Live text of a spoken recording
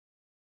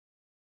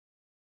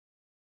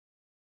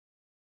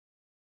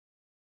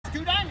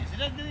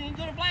doesn't even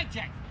go to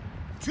blackjack.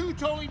 Two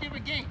totally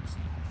different games.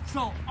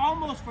 So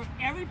almost for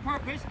every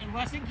purpose,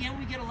 unless again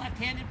we get a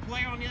left-handed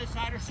player on the other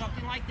side or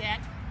something like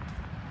that,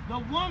 the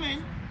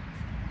woman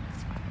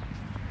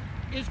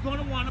is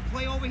going to want to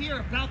play over here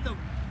about the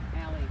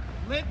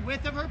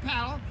width of her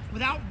paddle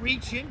without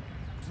reaching.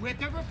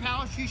 Width of her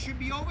paddle, she should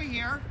be over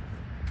here.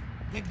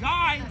 The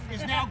guy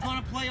is now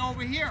going to play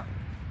over here.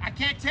 I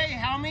can't tell you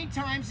how many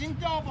times in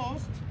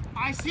doubles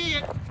I see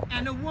it,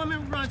 and the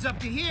woman runs up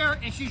to here,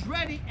 and she's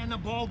ready, and the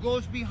ball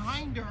goes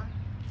behind her.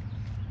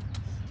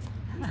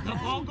 The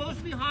ball goes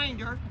behind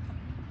her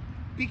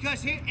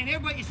because here, and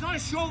everybody, it's not a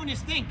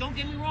chauvinist thing, don't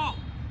get me wrong.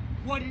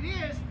 What it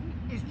is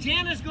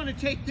Jana's going to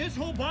take this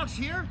whole box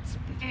here,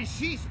 and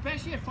she,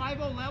 especially at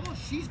 5-0 level,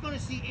 she's going to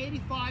see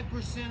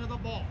 85% of the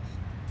balls.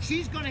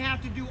 She's going to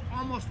have to do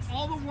almost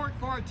all the work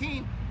for our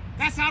team.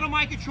 That's out of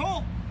my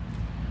control.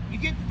 You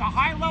get the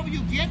higher level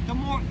you get, the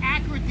more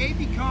accurate they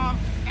become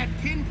at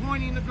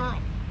pinpointing the girl.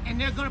 And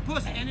they're going to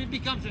push it, and it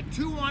becomes a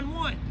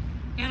 2-on-1.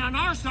 And on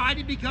our side,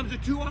 it becomes a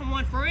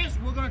 2-on-1 for us.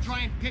 We're going to try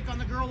and pick on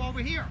the girl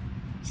over here.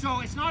 So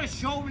it's not a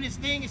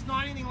chauvinist thing. It's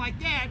not anything like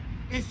that.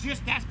 It's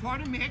just that's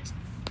part of mixed.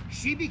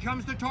 She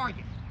becomes the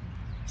target.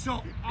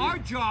 So our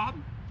job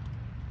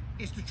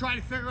is to try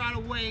to figure out a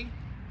way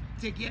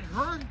to get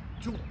her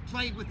to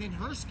play within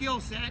her skill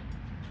set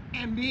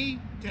and me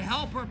to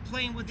help her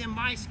playing within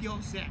my skill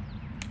set.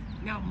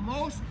 Now,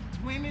 most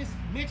women's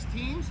mixed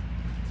teams,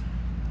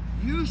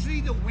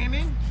 usually the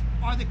women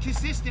are the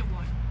consistent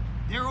one.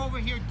 They're over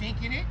here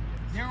dinking it,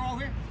 they're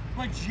over here.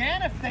 But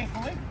Jana,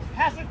 thankfully,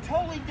 has a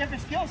totally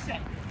different skill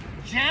set.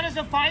 Jana's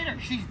a fighter.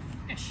 She's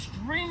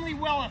extremely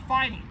well at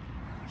fighting.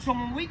 So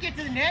when we get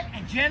to the net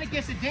and Jana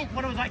gets a dink,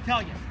 what does I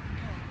tell you?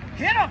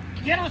 Get him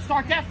and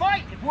start that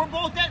fight. If we're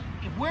both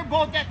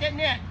at that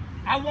net,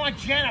 I want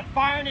Jana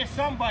firing at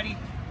somebody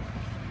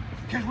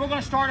because we're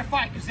going to start a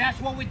fight because that's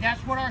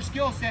what our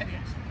skill set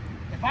is.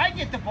 If I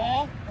get the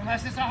ball,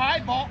 unless it's a high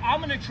ball,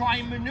 I'm going to try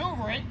and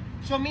maneuver it.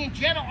 So me and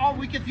Jana,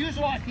 we confuse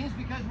a lot of teams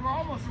because we're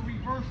almost a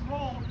reverse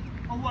role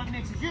of what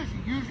makes us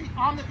usually. Usually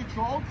I'm the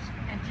control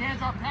and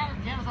Jana's our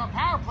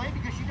power play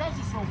because she does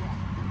it so well.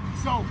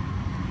 So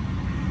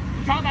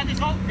we talk about this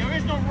all. There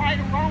is no right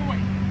or wrong way.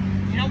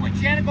 You know, when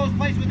Jana goes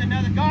plays with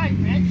another guy,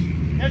 Rich,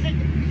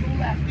 he's a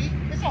lefty.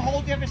 It's a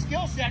whole different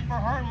skill set for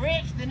her and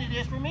Rich than it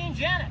is for me and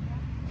Jana.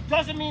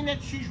 Doesn't mean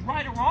that she's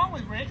right or wrong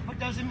with Rich, but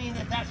doesn't mean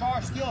that that's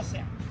our skill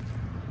set.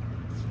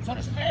 So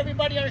does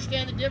everybody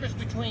understand the difference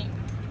between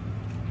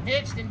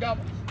mixed and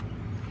doubles?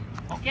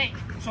 Okay,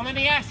 so let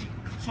me ask you.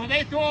 So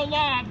they throw a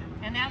lob,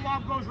 and that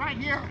lob goes right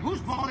here. Whose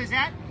ball is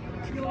that?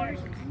 Yours.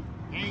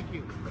 Thank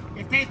you.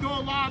 If they throw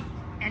a lob,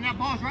 and that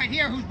ball's right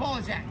here, whose ball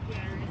is that?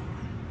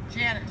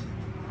 Jana's.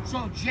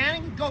 So Jana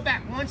can go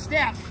back one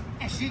step,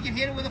 and she can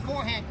hit it with a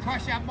forehand,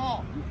 crush that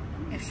ball.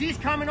 If she's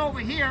coming over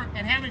here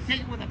and having to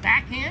take it with a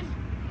backhand,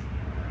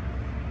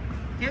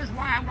 here's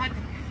why I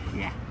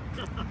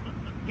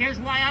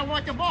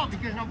want the ball,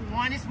 because number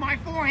one, it's my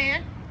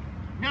forehand.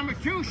 Number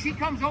two, she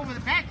comes over the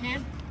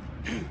backhand.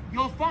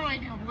 You'll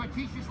find, and we're going to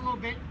teach this a little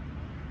bit,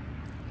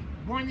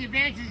 one of the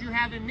advantages you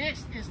have in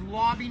mixed is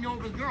lobbing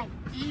over the girl,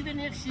 even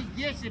if she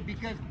gets it,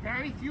 because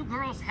very few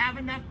girls have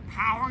enough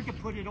power to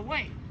put it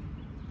away.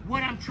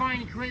 What I'm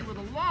trying to create with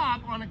a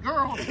lob on a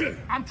girl,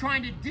 I'm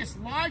trying to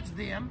dislodge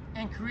them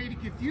and create a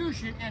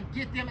confusion and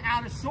get them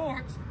out of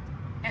sorts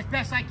as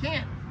best I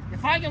can.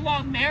 If I can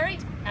lob Mary,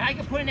 and I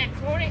can put in that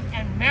corner,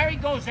 and Mary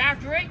goes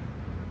after it,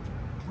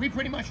 we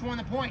pretty much won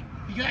the point.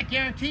 Because I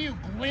guarantee you,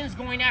 Gwynn's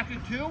going after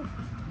two.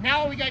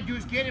 Now all we got to do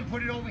is get it and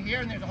put it over here,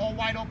 and there's a whole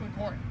wide open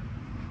court.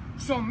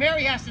 So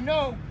Mary has to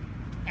know,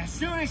 as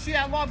soon as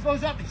that lob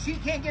goes up, if she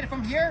can't get it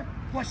from here,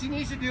 what she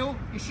needs to do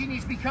is she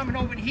needs to be coming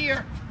over to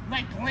here,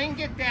 let Glenn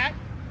get that,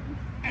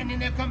 and then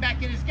they'll come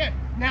back in again.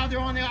 Now they're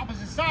on the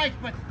opposite sides,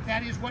 but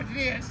that is what it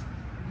is.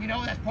 You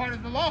know, that's part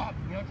of the lob.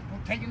 You know,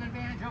 we're taking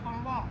advantage of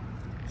on a lob.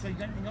 So you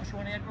got anything else you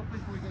want to add real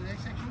quick before we go to the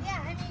next section? Yeah,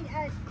 I mean,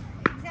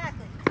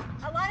 exactly.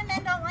 A lot of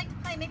men don't like to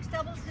play mixed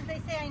doubles because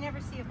they say, I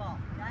never see a ball,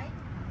 right?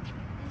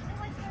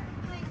 Until I started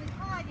playing with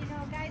Todd, you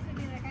know, guys would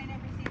be like, I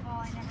never see a ball,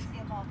 I never see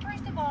a ball.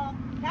 First of all,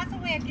 that's a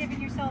way of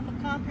giving yourself a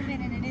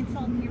compliment and an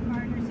insult to your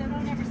partner, so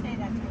don't ever say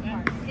that to your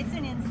partner. It's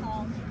an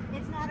insult.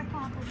 It's not a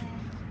compliment.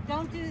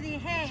 Don't do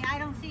the, hey, I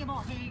don't see a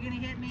ball. Hey, you're going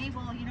to hit me?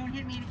 Well, you don't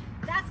hit me.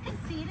 That's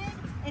conceited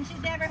and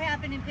should never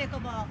happen in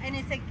pickleball. And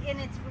it's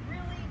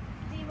really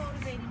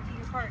demotivating to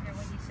your partner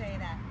when you say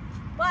that.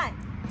 But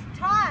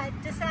Todd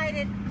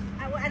decided,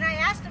 and I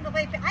asked him to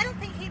play, I don't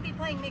think he'd be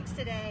playing mixed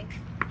today.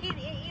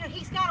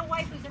 He's got a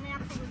wife who's an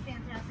absolute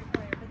fantastic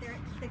player,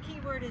 but the key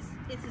word is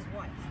it's his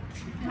wife.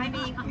 I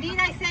mean, need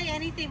I say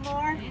anything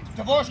more?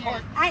 Divorce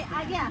court.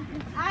 Yeah,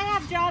 I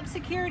have job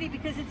security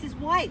because it's his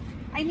wife.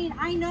 I mean,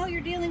 I know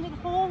you're dealing with a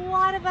whole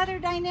lot of other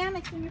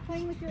dynamics when you're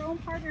playing with your own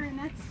partner, and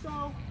that's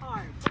so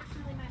hard.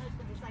 Fortunately, my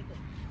husband is like this.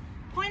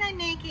 Point I'm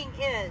making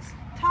is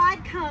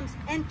Todd comes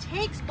and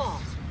takes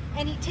balls,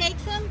 and he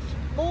takes them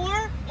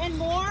more and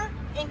more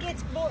and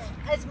gets more,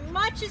 as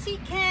much as he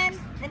can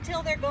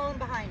until they're going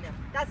behind him.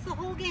 That's the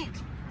whole game.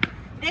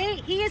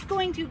 He is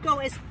going to go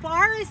as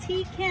far as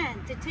he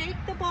can to take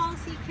the ball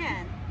as he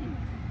can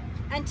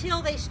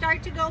until they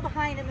start to go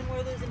behind him and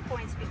we're losing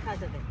points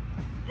because of it.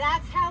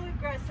 That's how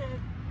aggressive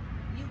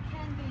you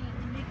can be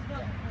in mixed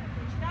doubles. If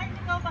they're starting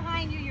to go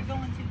behind you, you're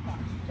going too far.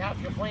 Now,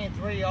 if you're playing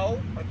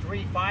 3-0 or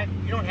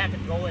 3-5, you don't have to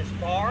go as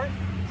far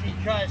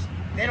because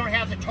they don't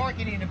have the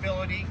targeting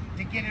ability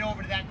to get it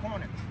over to that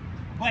corner.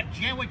 But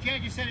what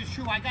Jan just said is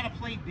true. I got to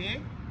play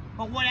big.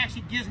 But what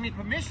actually gives me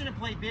permission to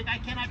play big, I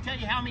cannot tell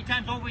you how many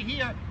times over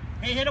here,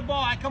 they hit a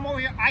ball, I come over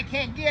here, I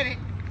can't get it,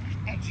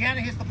 and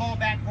Jana hits the ball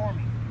back for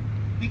me.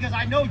 Because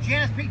I know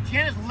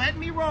Jana's letting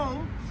me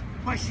roam,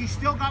 but she's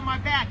still got my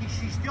back, and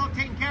she's still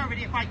taking care of it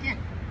if I can.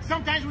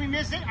 Sometimes we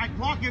miss it, I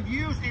block your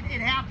views, and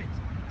it happens.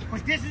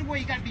 But this is where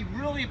you got to be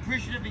really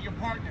appreciative of your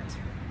partner.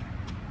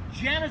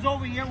 Jana's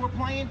over here, we're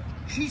playing,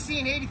 she's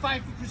seeing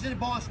 85% of the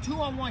balls,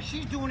 2-on-1,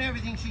 she's doing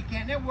everything she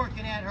can, they're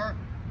working at her.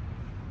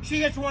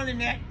 She hits one in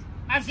the net.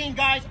 I've seen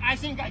guys,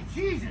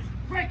 Jesus,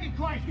 freaking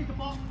Christ, get the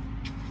ball.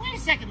 Wait a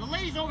second, the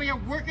lady's over here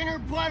working her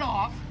butt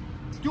off,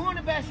 doing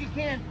the best she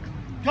can.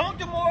 Don't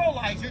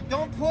demoralize her,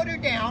 don't put her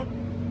down.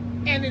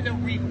 And then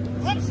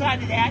the flip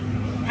side of that,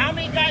 how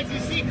many guys you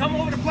see come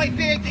over to play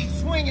big, they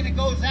swing and it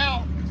goes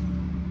out.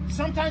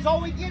 Sometimes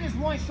all we get is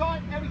one shot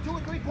every 2 or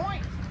 3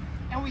 points.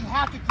 And we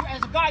have to,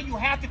 as a guy, you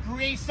have to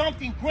create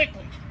something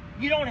quickly.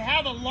 You don't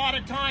have a lot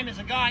of time as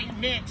a guy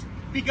in mixed,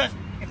 because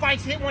if I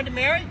hit one to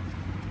Mary,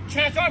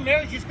 chances are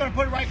Mary's just going to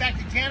put it right back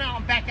to Jana.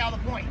 I'm back out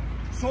of the point.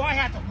 So I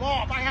have to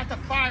lob. I have to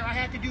fire. I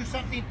have to do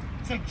something.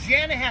 So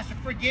Jana has to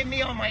forgive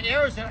me on my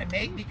errors that I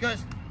make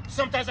because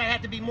sometimes I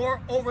have to be more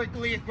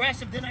overtly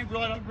aggressive than I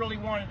really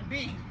wanted to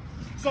be.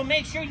 So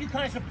make sure you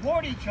kind of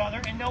support each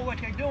other and know what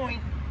they're doing.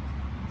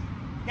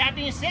 That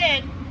being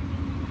said,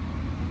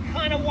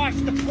 kind of watch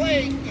the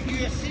play. If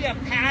you see a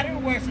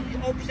pattern where it's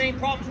the same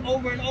problems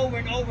over and over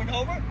and over and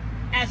over,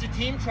 as a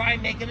team, try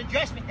and make an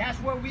adjustment. That's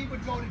where we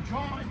would go to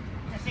John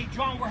and say,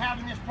 John, we're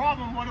having this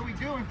problem, what do we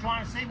do? And John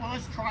would say, well,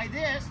 let's try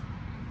this,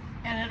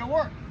 and it'll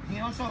work. You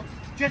know, so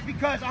just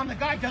because I'm the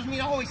guy doesn't mean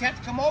I always have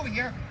to come over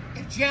here.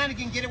 If Jana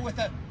can get it with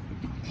a,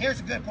 here's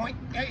a good point.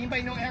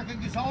 Anybody know Erica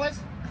Gonzalez?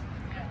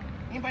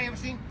 Anybody ever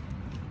seen?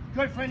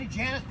 Good friend of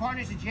Jana's,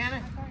 partners of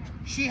Jana.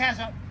 She has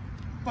a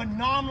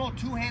phenomenal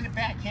two-handed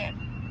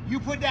backhand. You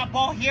put that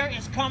ball here,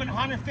 it's coming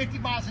 150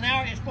 miles an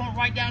hour, it's going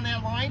right down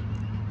that line.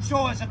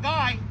 So as a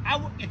guy,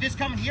 if it's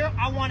coming here,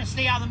 I want to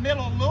stay out of the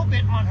middle a little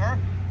bit on her,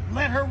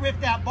 let her rip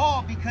that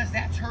ball because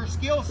that's her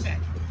skill set.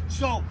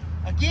 So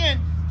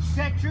again,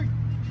 set your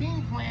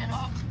team plan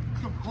up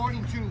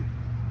according to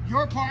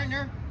your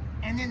partner,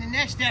 and then the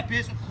next step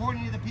is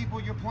according to the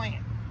people you're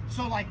playing.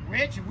 So like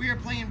Rich, if we were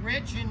playing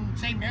Rich and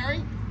say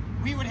Mary,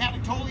 we would have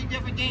a totally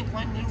different game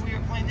plan than we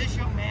were playing this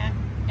young man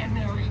and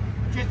Mary,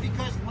 just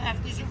because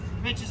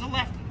Rich is a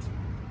lefty.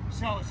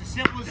 So it's as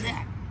simple as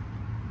that.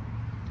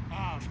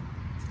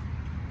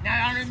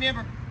 Now I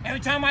remember, every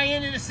time I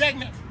ended a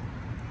segment,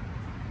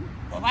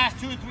 the last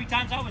 2 or 3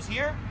 times I was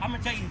here, I'm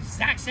going to tell you the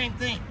exact same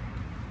thing.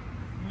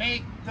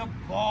 Make the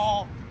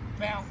ball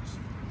bounce.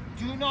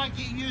 Do not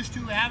get used to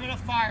having a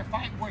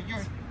firefight where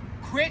you're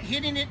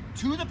hitting it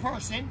to the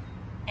person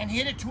and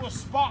hit it to a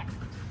spot.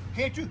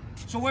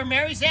 So where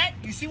Mary's at,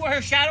 you see where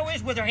her shadow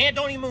is with her hand?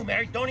 Don't even move,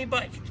 Mary. Don't even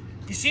budge.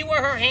 You see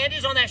where her hand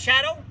is on that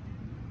shadow?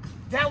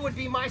 That would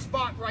be my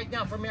spot right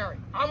now for Mary.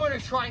 I'm going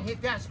to try and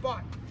hit that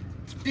spot.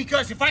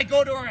 Because if I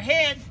go to her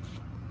head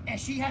and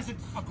she has a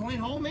Glenn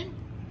Holman,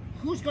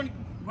 who's going to,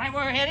 right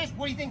where her head is,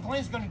 what do you think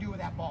Glenn's going to do with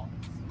that ball?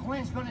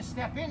 Glenn's going to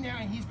step in there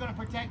and he's going to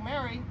protect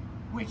Mary,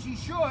 which he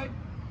should.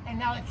 And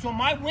now, so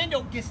my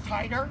window gets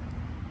tighter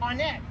on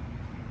that.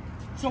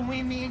 So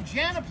when me and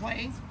Jana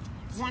play,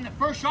 one of the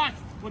first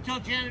shots, we'll tell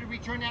Jana to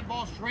return that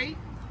ball straight.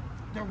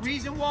 The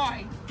reason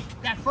why,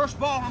 that first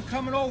ball, I'm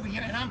coming over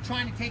here and I'm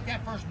trying to take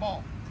that first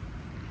ball.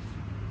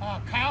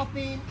 Kyle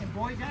Thien and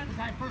Boyd, the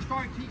guy first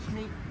started teaching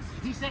me,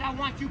 he said, I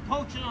want you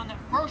poaching on the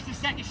first or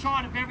second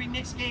shot of every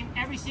mixed game,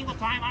 every single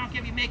time. I don't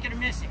care if you make it or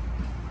miss it.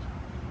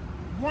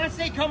 Once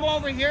they come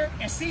over here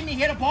and see me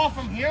hit a ball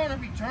from here on a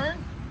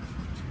return,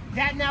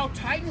 that now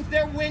tightens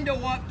their window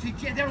up to,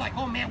 they're like,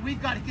 oh man,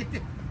 we've got to get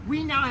this.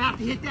 We now have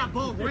to hit that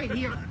ball right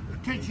here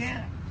to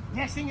Jana.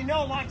 Next thing you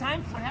know, a lot of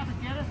times, what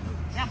happens, Jana?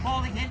 That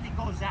ball they hit, it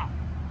goes out.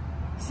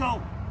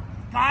 So,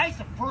 guys,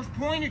 the first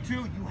point or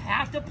two, you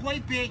have to play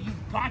big.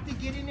 You've got to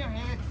get in their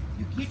head.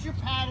 You get your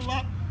paddle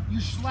up. You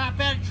slap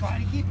at it, try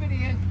to keep it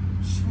in.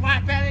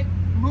 Slap at it,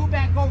 move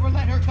back over,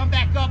 let her come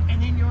back up,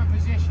 and then you're in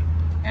position.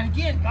 And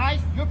again,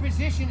 guys, your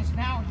position is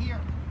now here.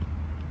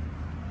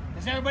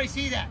 Does everybody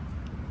see that?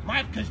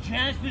 Because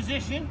Jana's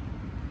position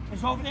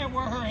is over there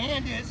where her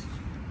hand is,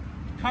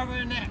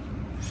 covering that.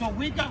 So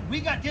we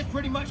got this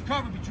pretty much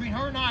covered between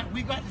her and I.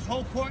 We got this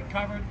whole court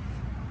covered,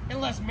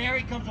 unless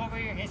Mary comes over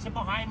here, hits it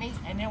behind me,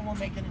 and then we'll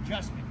make an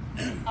adjustment.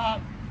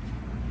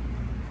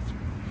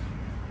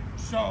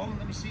 So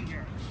let me see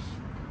here.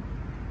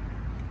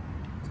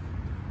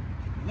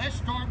 Let's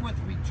start with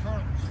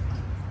returns.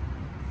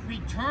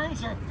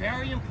 Returns are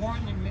very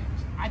important in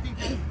mixed. I think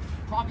they're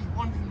probably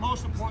one of the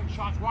most important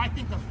shots. Where I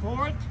think the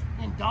fourth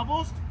in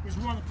doubles is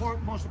one of the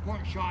most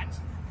important shots.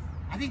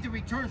 I think the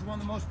return is one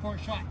of the most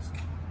important shots.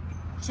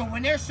 So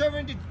when they're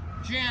serving to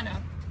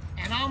Jana,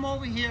 and I'm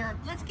over here.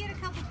 Let's get a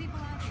couple people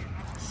out here.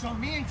 So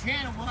me and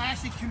Jana will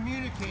actually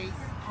communicate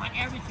on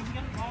everything. We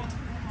got to call.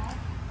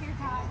 Here,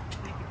 Todd.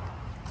 Thank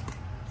you.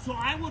 So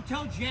I will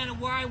tell Jana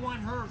where I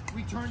want her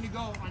return to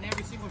go on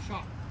every single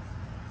shot.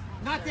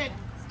 Not that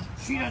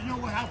she doesn't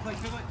know how to play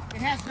pickleball.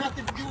 It has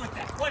nothing to do with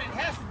that. What it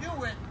has to do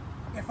with,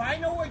 if I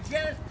know where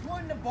Jana's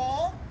putting the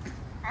ball,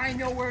 I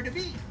know where to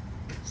be.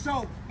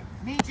 So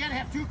me and Jana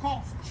have two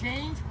calls.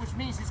 Change, which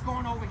means it's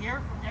going over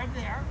here, from there to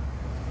there.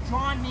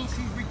 Drawn means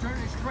she's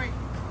returning straight.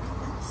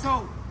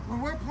 So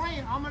when we're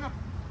playing, I'm going to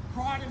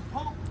prod and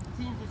poke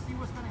teams to see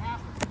what's going to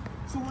happen.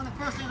 So one of the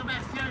first things I'm going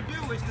to ask Jana to do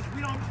is, because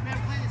we don't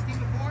never play this team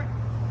before,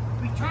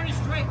 return it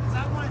straight, because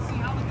I want to see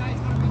how the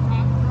guy's going to be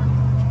top return.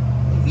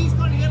 If he's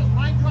going to hit a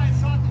line drive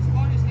shot that's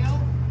hard as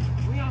hell,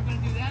 we aren't going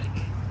to do that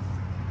again.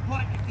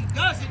 But if he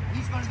doesn't,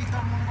 he's going to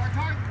become one of our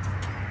targets.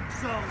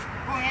 So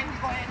go ahead and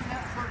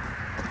snap first.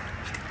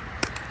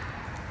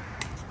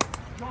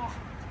 John,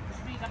 which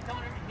means I'm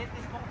telling her to hit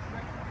this ball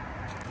straight.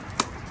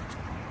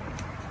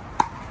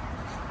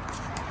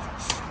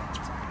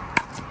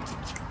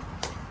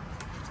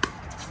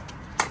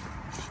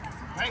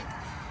 Right?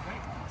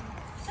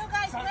 So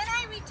guys, when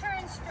I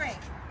return straight,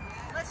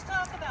 let's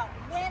talk about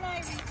when I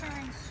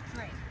return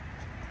straight.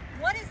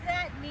 What does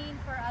that mean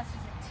for us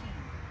as a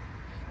team?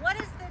 What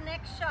is the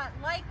next shot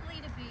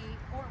likely to be,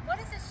 or what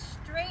does a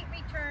straight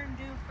return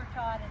do for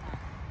Todd and I?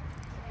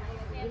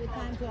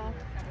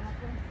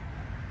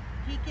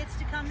 He gets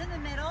to come to the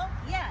middle,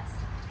 yes,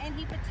 and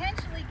he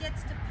potentially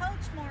gets to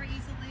poach more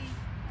easily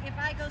if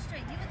I go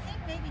straight. You would think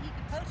maybe he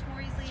could poach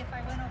more easily if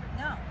I went over.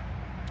 No.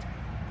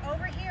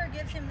 Over here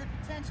gives him the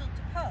potential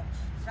to poach,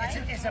 right?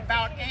 It's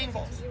about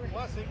angles.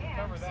 Plus, he can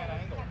cover that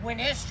angle. When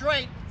it's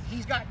straight,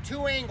 he's got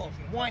two angles,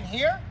 one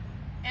here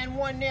and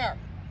one there.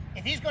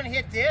 If he's going to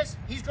hit this,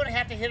 he's going to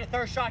have to hit a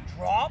third shot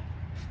drop,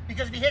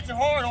 because if he hits it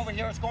hard over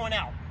here, it's going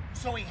out.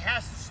 So he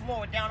has to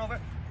slow it down over,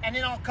 and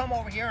then I'll come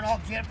over here and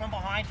I'll get it from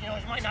behind. You know,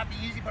 it might not be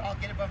easy, but I'll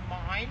get it from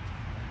behind.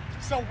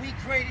 So we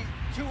created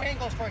two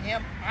angles for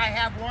him. I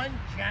have one,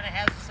 Jana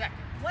has the second.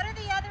 What are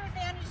the other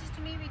advantages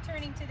to me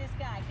returning to this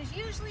guy? Because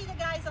usually the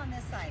guy's on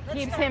this side.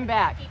 Keeps him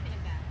back.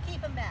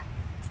 Keep him back.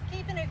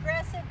 Keep an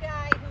aggressive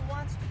guy who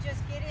wants to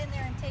just get in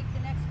there and take the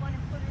next one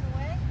and put it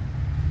away.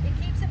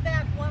 It keeps it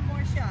back one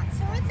more shot.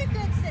 So it's a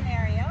good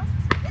scenario.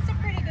 It's a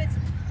pretty good.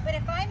 But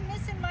if I'm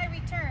missing my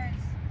returns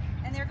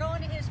and they're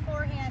going to his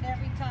forehand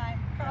every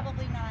time,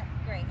 probably not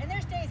great. And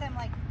there's days I'm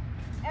like,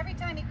 every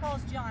time he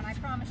calls John, I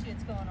promise you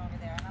it's going over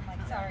there. And I'm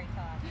like, sorry,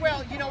 Todd.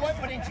 Well, you know what?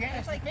 But in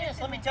Jana's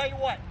defense, let me tell you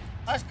what.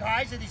 Us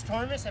guys at these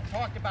tournaments have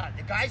talked about it.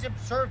 The guys that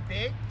serve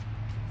big,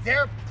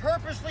 they're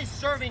purposely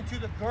serving to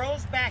the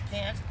girls'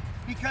 backhands,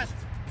 because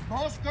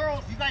most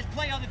girls, you guys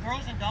play other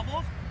girls in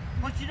doubles,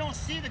 but you don't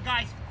see the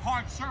guys'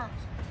 hard serves.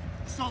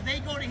 So they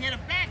go to hit a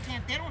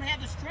backhand. They don't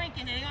have the strength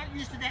and they aren't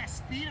used to that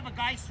speed of a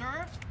guy's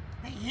serve.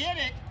 They hit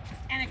it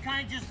and it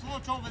kind of just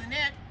floats over the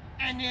net,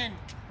 and then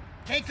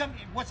they come,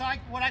 what I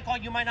call,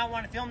 you might not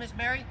want to film this,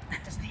 Mary,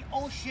 it's the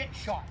oh shit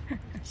shot.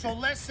 So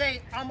let's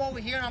say I'm over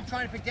here and I'm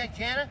trying to protect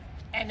Jana,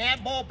 and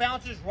that ball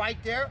bounces right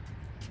there.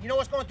 You know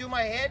what's going through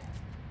my head?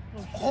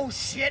 Oh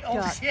shit,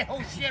 oh shit,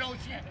 oh shit, oh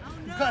shit.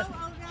 Because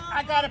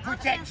I got to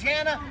protect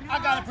Jana,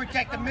 I got to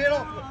protect the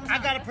middle, I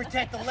got to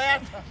protect the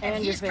left,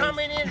 and he's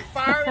coming in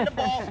firing the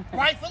ball,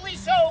 rightfully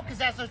so, because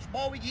that's a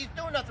ball he's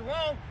doing nothing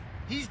wrong.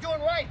 He's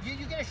doing right.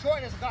 You get a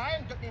short as a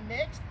guy in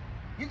mixed,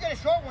 you get a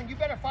short one, you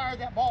better fire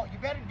that ball. You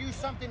better do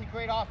something to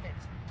create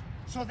offense.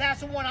 So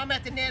that's the one. I'm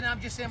at the net and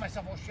I'm just saying to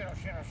myself, oh shit, oh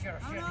shit, oh shit,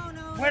 oh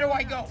shit. Where do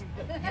I go?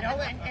 You know,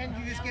 and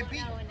you just get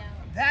beat.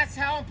 That's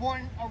how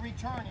important a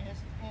return is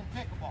in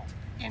pickleball,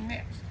 in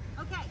mixed.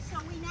 Okay, so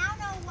we now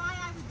know why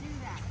I would do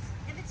that.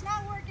 If it's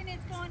not working,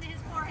 it's going to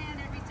his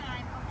forehand every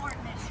time, abort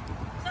mission.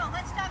 So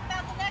let's talk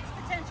about the next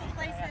potential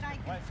place that I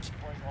can.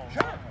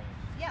 Sure.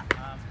 Yeah.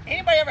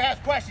 Anybody ever has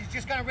questions,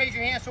 just gotta raise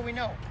your hand so we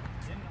know.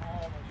 Didn't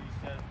all of you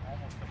said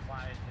almost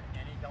apply it to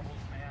any doubles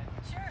match?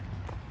 Sure.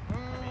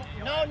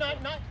 No,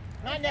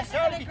 not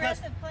necessarily,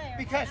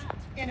 because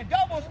in the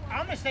doubles,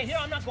 I'm gonna stay here.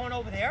 I'm not going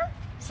over there.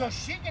 So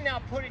she can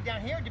now put it down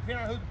here,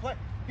 depending on who the play.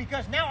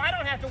 Because now I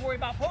don't have to worry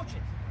about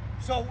poaching.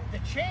 So the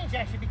change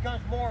actually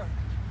becomes more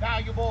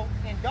valuable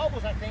in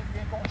doubles, I think,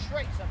 than going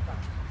straight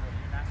sometimes. So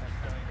you're not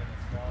necessarily going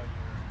to throw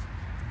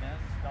your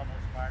men's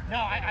doubles partner? No,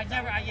 I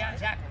never. Yeah,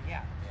 exactly.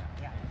 Yeah.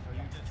 So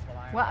you just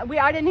rely on.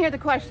 Well, I didn't hear the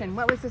question.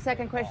 What was the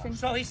second question?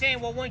 So he's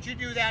saying, well, once you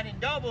do that in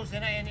doubles,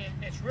 and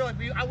it's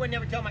really, I would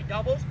never tell my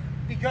doubles,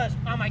 because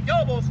on my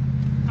doubles,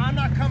 I'm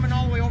not coming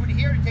all the way over to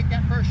here to take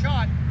that first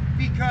shot,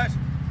 because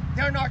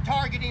they're not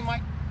targeting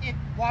my.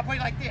 Well, I'll put it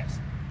like this.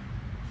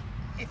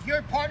 If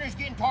your partner's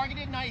getting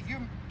targeted, if your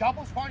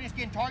doubles partner's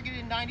getting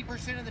targeted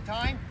 90% of the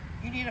time,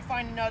 you need to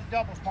find another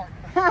doubles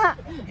partner.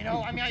 You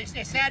know, I mean,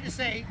 it's sad to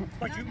say,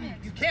 but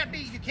you can't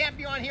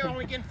be on here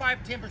only getting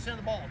 5 to 10% of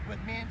the balls with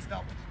men's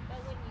doubles. But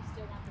wouldn't you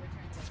still want the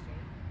return to go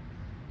straight,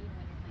 even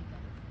when you're playing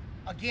doubles?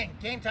 again,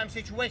 game time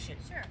situation.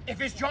 Sure.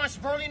 If it's John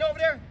Sperling over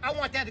there, I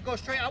want that to go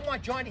straight. I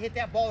want John to hit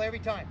that ball every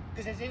time.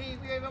 Because as any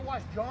of you ever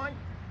watched John,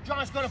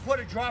 John's going to put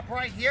a drop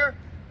right here.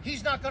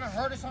 He's not going to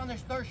hurt us on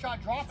this third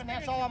shot drop, and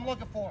that's all I'm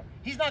looking for.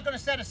 He's not going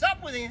to set us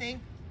up with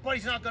anything, but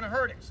he's not going to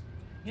hurt us.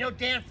 You know,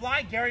 Dan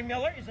Fly, Gary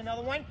Miller is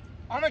another one.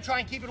 I'm going to try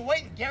and keep it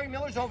away. Gary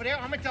Miller's over there.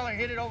 I'm going to tell her to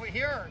hit it over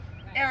here.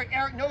 Or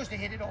Eric knows to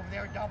hit it over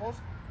there in doubles.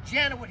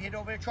 Jana would hit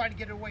over there, trying to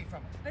get it away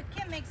from it. But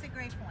Kim makes a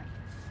great point.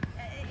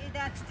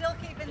 That's still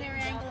keeping their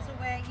angles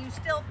away. You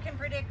still can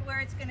predict where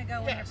it's going to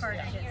go when your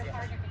partner hits it.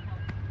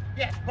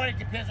 Yes, but it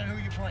depends on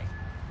who you're playing.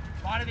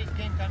 A lot of it's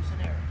game time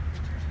scenario.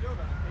 But you're still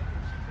going to think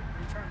if she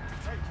returns it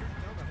straight, you're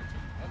still going to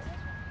cheat.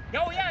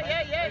 Oh,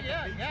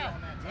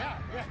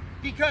 yeah.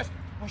 Because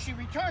when she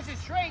returns it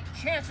straight,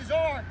 chances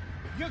are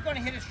you're going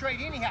to hit it straight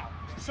anyhow.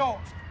 So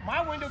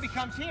my window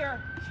becomes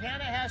here.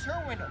 Jana has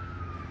her window.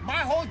 My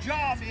whole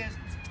job is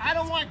I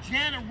don't want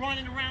Jana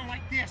running around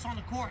like this on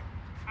the court.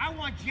 I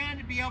want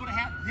Jana to be able to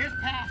have this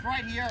path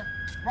right here,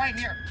 right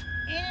here.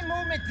 Any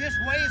movement this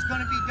way is going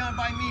to be done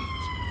by me.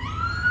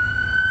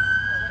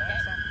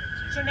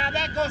 So now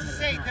that goes to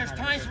say, there's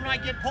times when I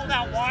get pulled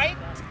out wide,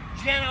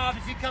 Jana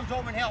obviously comes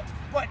over and helps.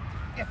 But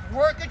if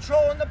we're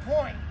controlling the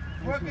point,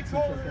 we're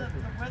controlling the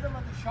rhythm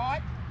of the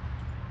shot,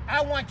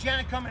 I want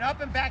Jana coming up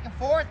and back and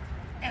forth,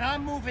 and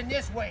I'm moving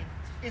this way,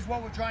 is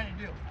what we're trying to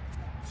do.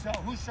 So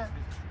who's serving?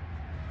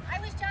 I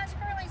was John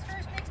Sperling's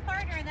first mixed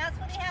partner, and that's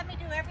what he had me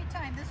do every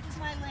time. This was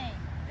my lane.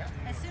 Yep.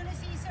 As soon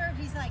as he served,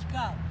 he's like,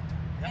 go.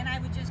 And I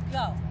would just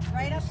go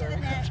right up to the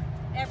net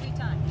every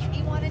time.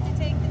 He wanted to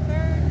take the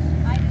third,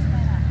 I just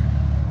went up.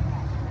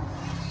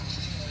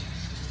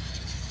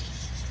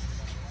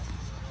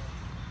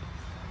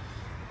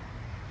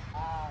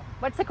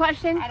 What's the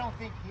question? I don't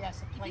think he has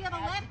to play. If you have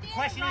a lefty the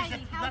question and a is if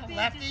righty, you how got a big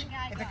lefty, does the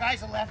guy if the go?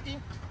 guy's a lefty,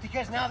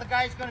 because now the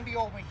guy's going to be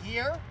over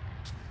here.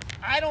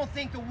 I don't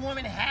think the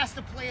woman has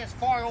to play as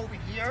far over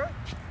here.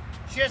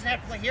 She doesn't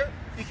have to play here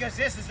because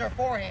this is her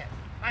forehand.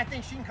 I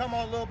think she can come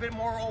a little bit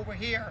more over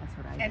here, That's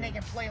what I and do. they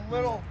can play a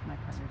little, My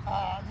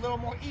partner's little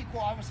more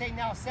equal. I would say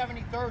now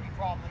 70-30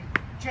 probably,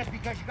 just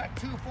because you got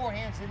two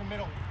forehands in the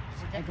middle.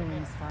 I go in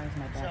as far as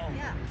my back. So,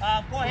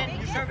 Yeah. go ahead. Big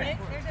You're serving it.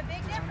 difference. There's a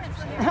big difference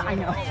when you're I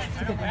know. I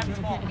know. Grab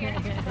the ball.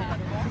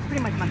 It's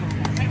pretty much my whole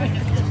back.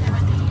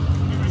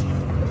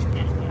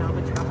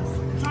 Albatross.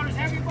 So does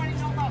everybody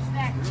know about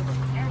stacking?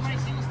 Everybody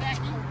see the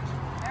stacking?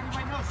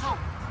 Everybody knows. So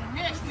in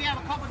this, we have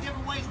a couple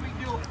different ways we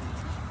do it.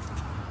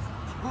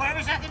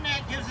 Whoever's at the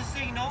net gives a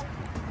signal.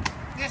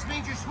 This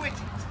means you're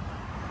switching.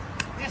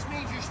 This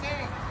means you're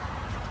staying.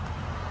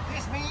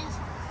 This means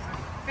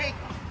faking.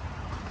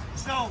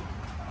 So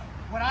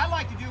what I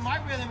like to do, my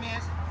rhythm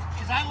is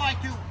I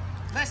like to,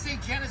 let's say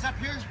Jana's up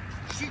here,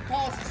 she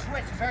calls the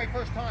switch the very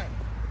first time.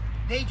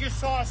 They just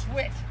saw a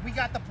switch. We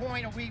got the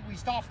point, or we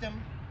stopped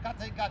them, got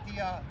the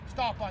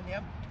stop on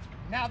them.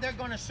 Now they're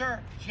gonna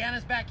serve.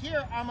 Jana's back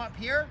here, I'm up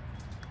here.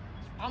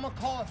 I'm gonna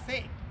call a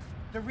fake.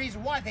 The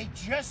reason why, they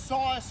just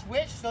saw a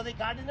switch, so they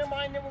got in their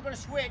mind that we're gonna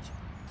switch.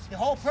 The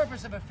whole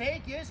purpose of a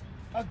fake is,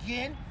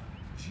 again,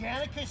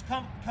 Jana can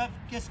come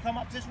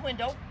up this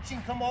window. She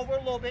can come over a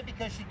little bit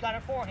because she's got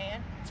her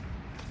forehand.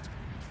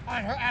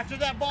 On her, after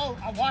that ball,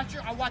 I watch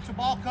her, I watch the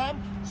ball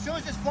come. As soon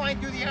as it's flying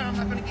through the air, I'm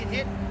not gonna get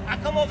hit. I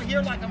come over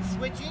here like I'm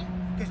switching,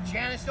 because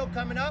Jana's still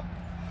coming up,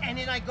 and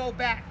then I go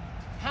back.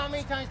 How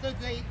many times do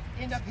they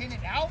end up hitting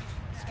it out?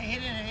 They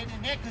hit it and hit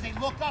the net because they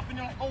look up and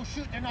they're like, oh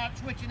shoot, they're not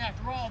switching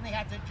after all, and they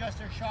have to adjust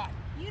their shot.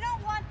 You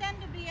don't want them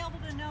to be able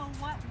to know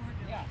what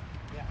we're doing.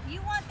 Yeah.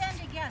 You want them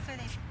to guess. Are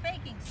they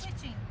faking,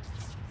 switching,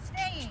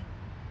 staying?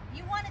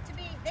 You want it to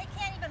be, they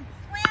can't even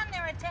plan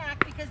their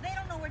attack because they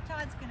don't know where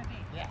Todd's going to be.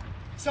 Yeah.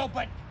 So,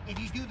 but if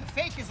you do the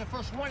fake as the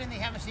first one and they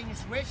haven't seen you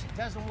switch, it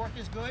doesn't work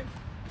as good.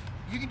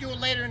 You can do it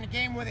later in the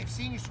game where they've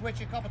seen you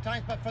switch a couple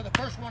times, but for the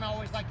first one, I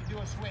always like to do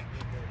a switch.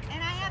 And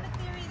I have a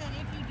theory that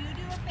if you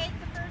do a fake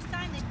the first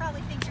time, they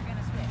probably think you're going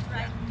to switch,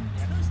 right?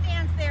 Who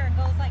stands there and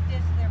goes like this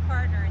to their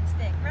partner and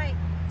stick, right?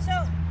 So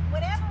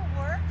whatever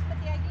works, but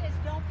the idea is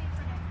don't be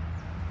predictable.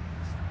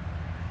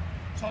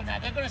 So now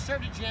they're going to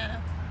serve to Jana.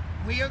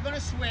 We are going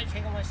to switch.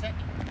 Hang on 1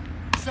 second.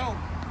 So,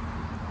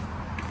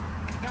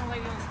 young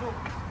lady on the stool,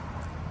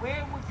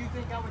 where would you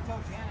think I would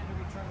tell Jana to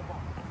return the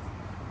ball?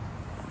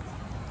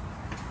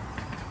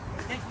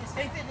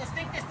 Let's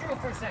think this through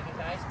for a second,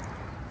 guys.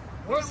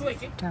 We're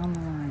switching. Down the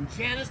line.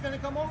 Jana's going to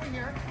come over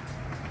here.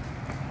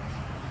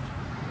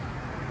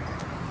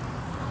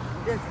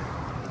 She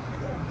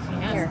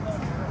has Here. to go to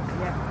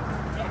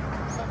her.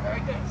 Yeah. So very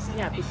good. So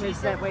Yeah, she's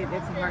because that way it's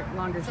a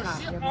longer So shot.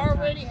 she You have more time.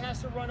 already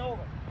has to run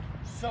over.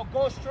 So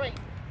go straight.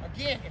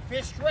 Again, if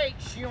it's straight,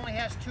 she only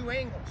has two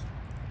angles.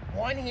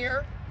 One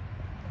here,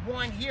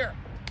 one here.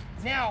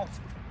 Now,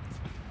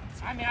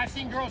 I mean, I've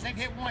seen girls, they've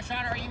hit one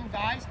shot, or even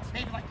guys,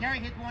 maybe like Gary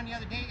hit one the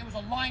other day, it was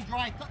a line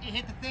draw, it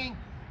hit the thing.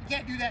 You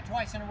can't do that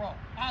twice in a row.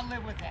 I'll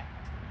live with that.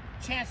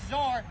 Chances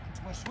are,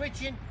 we're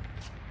switching.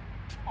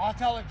 I'll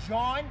tell her,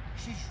 John,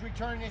 she's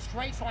returning it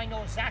straight, so I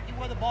know exactly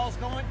where the ball's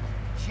going.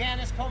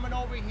 Jana's coming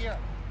over here.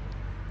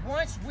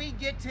 Once we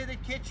get to the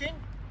kitchen,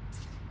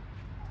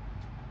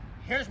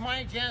 here's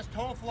mine and Jana's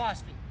total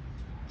philosophy.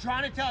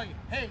 Trying to tell you,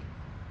 hey,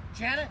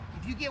 Jana,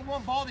 if you get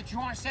one ball that you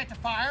want to set to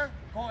fire,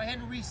 go ahead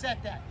and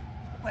reset that.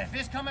 But if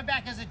it's coming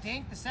back as a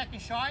dink, the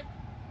second shot,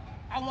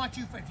 I want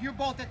you, if you're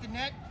both at the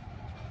net,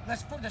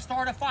 let's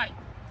start a fight.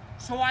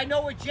 So I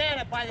know with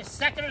Jana, by the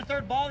second or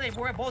third ball,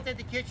 we're both at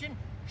the kitchen,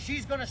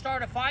 she's going to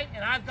start a fight,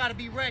 and I've got to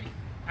be ready.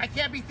 I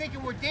can't be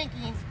thinking we're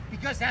dinking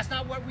because that's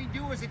not what we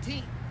do as a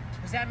team.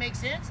 Does that make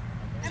sense?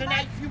 So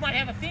now you might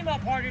have a female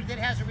partner that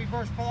has a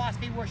reverse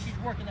philosophy where she's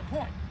working the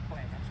point. Go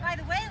ahead, By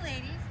the way,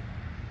 ladies,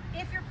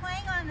 if you're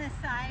playing on this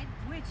side,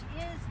 which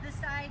is the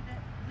side that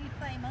we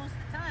play most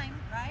of the time,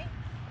 right?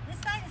 This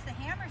side is the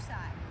hammer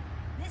side.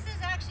 This is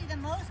actually the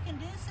most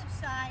conducive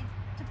side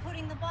to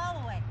putting the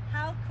ball away.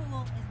 How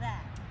cool is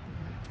that?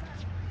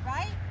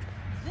 Right?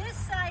 This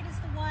side is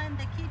the one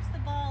that keeps the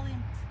ball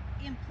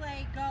in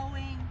play,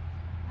 going,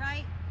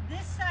 right?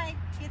 This side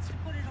gets to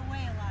put it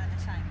away a lot of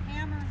the time.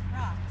 Hammer,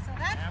 rock. So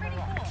that's pretty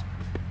cool.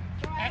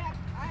 So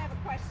I have a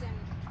question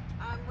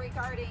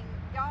regarding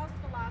y'all's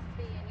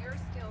philosophy and your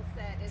skill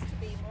set is to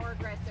be more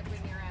aggressive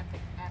when you're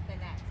at the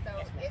net.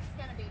 So it's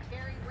going to be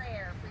very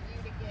rare for you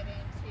to get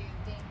into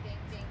ding, ding,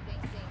 ding,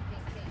 ding, ding,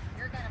 ding, ding.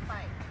 You're going to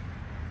fight.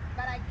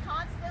 But I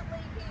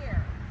constantly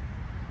hear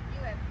you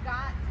have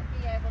got to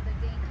be able to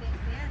ding, ding,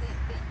 ding, ding,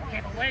 ding.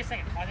 Okay, but wait a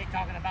second. Are they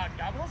talking about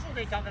doubles or are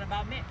they talking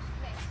about mixed?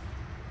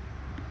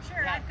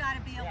 Sure, I've got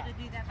to be able to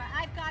do that, but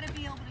I've got to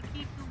be able to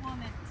keep the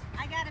woman.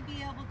 I got to be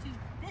able to,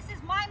 this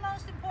is my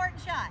most important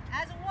shot.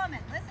 As a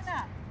woman, listen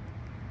up.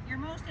 Your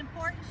most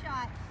important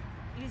shot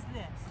is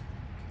this.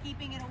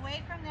 Keeping it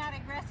away from that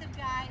aggressive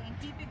guy and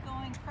keep it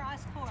going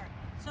cross court.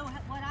 So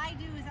what I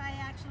do is I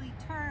actually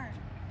turn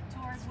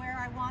towards where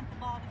I want the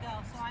ball to go.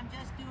 So I'm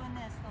just doing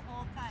this the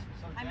whole time.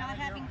 So I'm Jana, not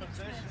having your to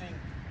twist. positioning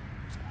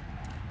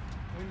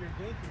when you're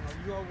dinking,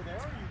 are you over there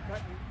or are you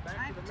cutting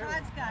back to the middle?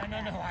 Todd's got No,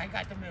 that. I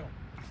got the middle.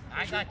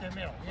 I got the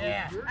middle.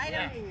 Yeah. You're I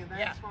don't- dinking in that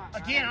Yeah. spot.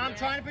 Again, I'm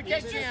trying to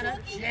protect He's just Jana.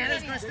 looking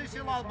Jana's at going it. to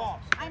steal a lot of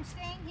balls. I'm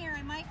staying here.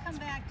 I might come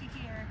back to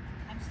here.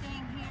 I'm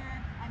staying here.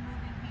 I'm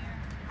moving here.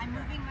 I'm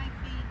moving my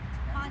feet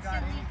You got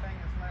constantly. anything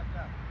that's left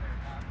up there,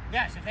 Todd?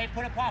 Yes, if they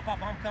put a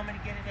pop-up, I'm coming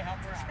to get it to help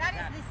her out.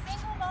 That is the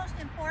single most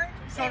important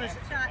So does-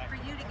 shot for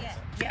you to get.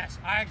 Yes,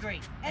 I agree.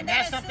 And And then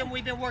that's as something soon-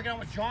 we've been working on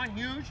with John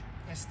Hughes.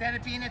 Instead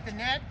of being at the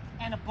net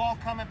and the ball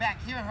coming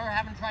back here and her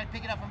having to try to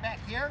pick it up from back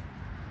here,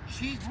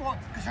 she's more,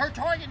 because her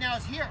target now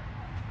is here.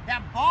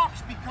 That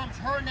box becomes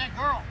her and that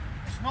girl.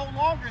 It's no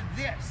longer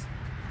this.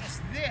 It's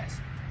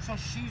this. So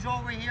she's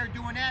over here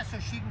doing that so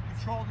she can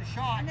control the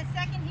shot. And the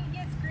second he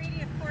gets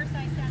greedy, of course,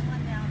 I send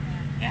one down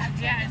there. Yeah,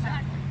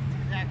 exactly.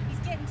 Exactly. He's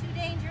getting too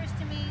dangerous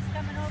to me. He's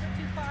coming over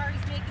too far.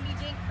 He's making me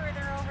dink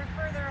further over,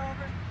 further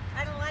over.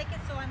 I don't like it,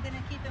 so I'm going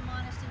to keep him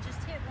honest and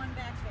just hit one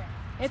back there.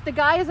 If the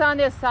guy is on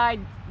this side,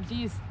 do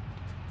you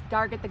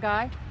target the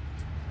guy?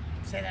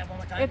 Say that one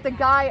more time. If the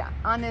guy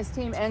on this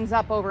team ends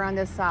up over on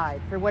this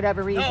side for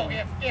whatever reason. No,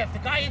 if the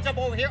guy ends up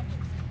over here,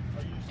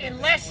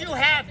 unless you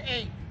have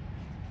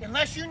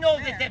unless you know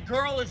that that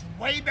girl is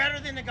way better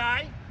than the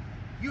guy,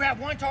 you have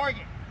one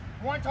target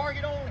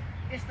only.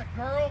 It's the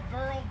girl.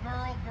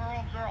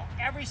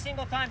 Every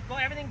single time,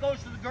 everything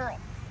goes to the girl.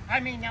 I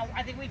mean, now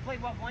I think we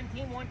played one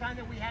team one time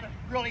that we had a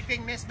really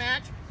big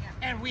mismatch,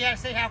 and we had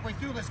to say halfway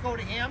through, let's go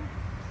to him,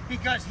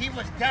 because he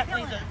was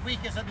definitely the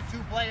weakest of the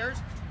two players.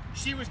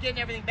 She was getting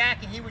everything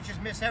back, and he would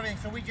just miss everything.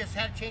 So we just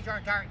had to change our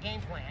entire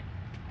game plan.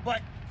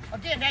 But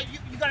again, that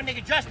you got to make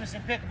adjustments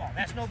in pickleball.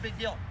 That's no big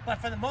deal. But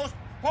for the most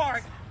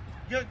part,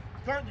 the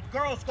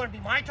girl is going to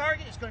be my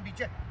target. It's going to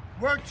be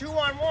we're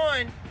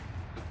 2-on-1,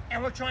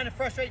 and we're trying to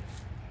frustrate.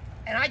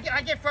 And I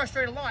get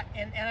frustrated a lot.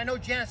 And I know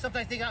Jana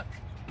sometimes thinks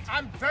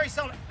I'm very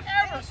seldom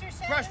ever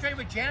frustrated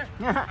with Jana.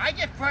 I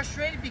get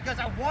frustrated because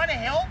I want to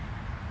help,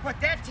 but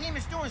that team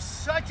is doing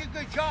such a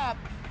good job.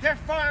 They're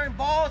firing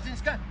balls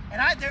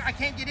and I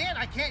can't get in.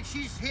 I can't.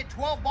 She's hit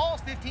 12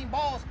 balls, 15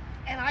 balls,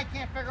 and I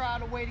can't figure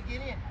out a way to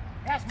get in.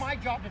 That's my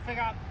job to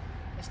figure out.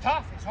 It's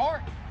tough. It's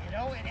hard, you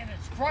know, and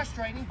it's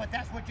frustrating. But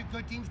that's what your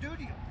good teams do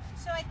to you.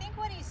 So I think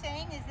what he's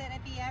saying is that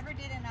if he ever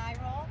did an eye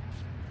roll,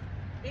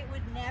 it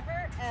would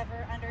never,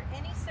 ever, under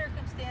any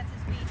circumstances,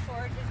 be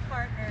toward his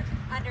partner.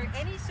 Under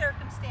any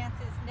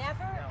circumstances,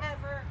 never,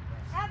 ever,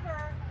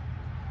 ever.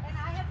 And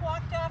I have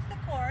walked off the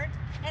court,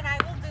 and I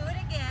will do it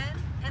again.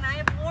 And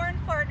I have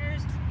warned partners,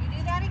 you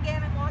do that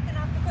again, I'm walking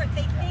off the court.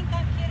 They think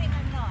I'm kidding,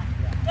 I'm not.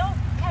 Don't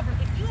ever.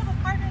 If you have a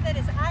partner that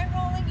is eye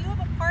rolling, you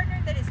have a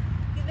partner that is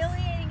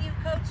humiliating you,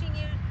 coaching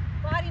you,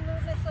 body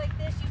movements like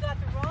this, you got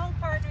the wrong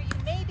partner. You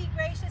may be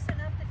gracious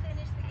enough to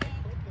finish the game,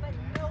 but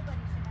nobody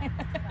should have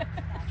to do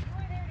that. You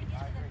are there to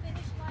get to the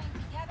finish line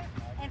together.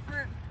 And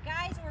for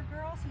guys or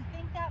girls who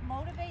think that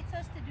motivates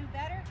us to do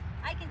better,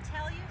 I can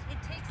tell you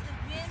it takes the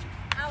wind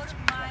out of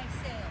my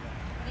sail.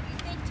 And if you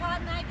think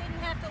Todd and I didn't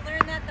have to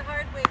learn that the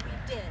hard way, we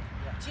did.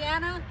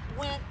 Jana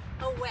went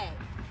away.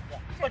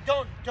 But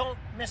don't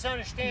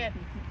misunderstand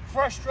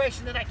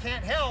frustration that I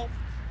can't help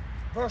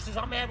versus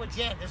I'm mad with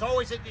Jen. It's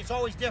always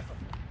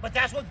different. But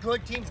that's what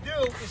good teams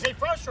do, is they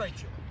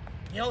frustrate you.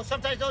 You know,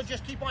 sometimes they'll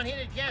just keep on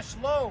hitting it again,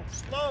 slow,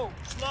 slow,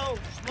 slow,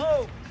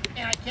 slow,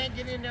 and I can't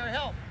get in there to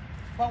help.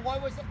 But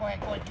what was it? Go ahead,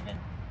 you've been.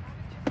 I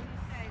was just going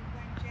to say,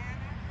 when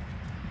Jana is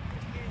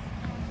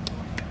close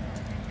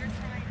and you're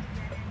trying to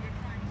get in, you're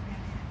trying to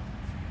get in.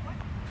 What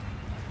do you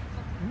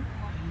look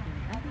for?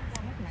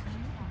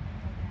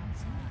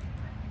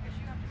 Because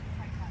you have to be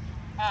quite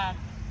much.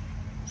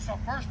 So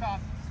first off,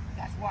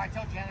 that's why I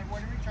tell Jana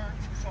where to return,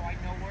 so I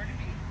know where to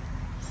be.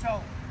 So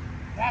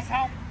that's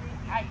how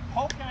I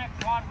poked and I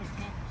prod with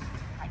games.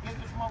 I did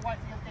this with my wife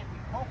the other day. We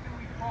poked and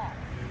we prod.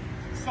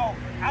 So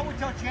I would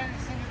tell Jana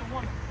to send it to the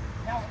woman.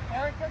 Now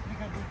Erica,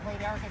 because we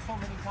played Erica so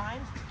many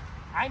times,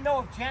 I know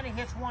if Jana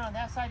hits one on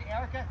that side of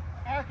Erica,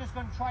 Erica's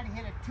going to try to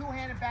hit a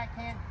two-handed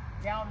backhand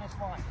down this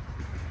line.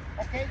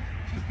 Okay,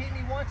 she beat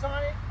me once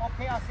on it.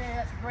 Okay, I'll say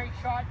that's a great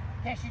shot.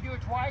 Can she do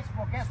it twice?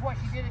 Well, guess what?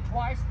 She did it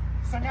twice.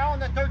 So now on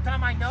the third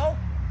time I know,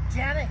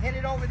 Jana hit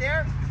it over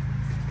there.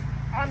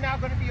 I'm now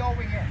going to be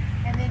over here.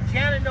 And then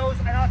Jana knows,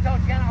 and I'll tell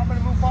Jana I'm going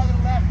to move farther to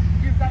the left.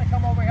 You've got to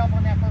come over and help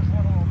on that first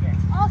one a little bit.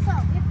 Also,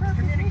 if her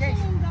Communication.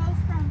 positioning goes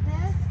from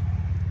this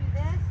to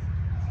this,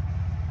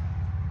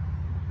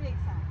 big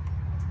sign.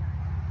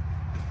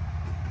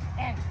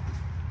 And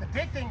the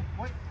big thing,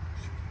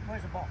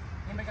 where's the ball?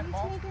 Anybody got the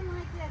She's ball? thinking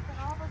like this, and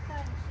all of a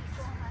sudden she's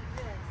going like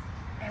this.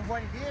 And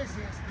what it is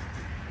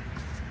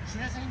she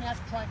doesn't even have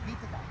to try and beat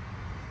the guy.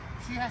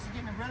 She has to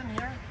get in a rhythm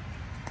here.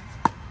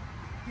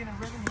 Get in a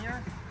rhythm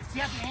here. See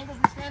how the angles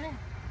we're standing?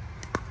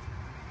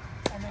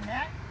 And then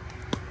that.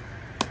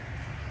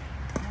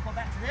 And we'll go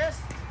back to this.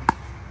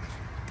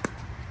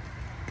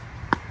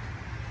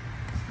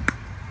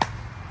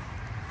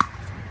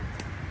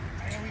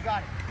 And then we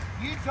got it.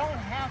 You don't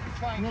have to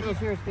try and Middle's beat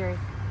her. yours, Gary.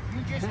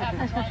 You just have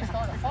to try and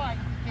start a fight.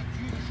 Get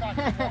you the shot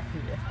you want.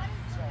 Todd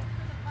is looking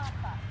for the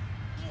pop-up.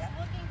 He's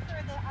looking for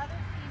the other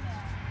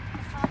female to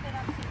pop it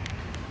up to you.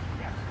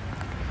 Yes.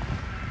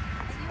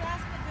 And you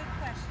asked a good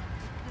question.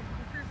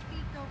 If her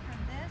feet go from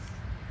this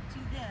to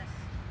this,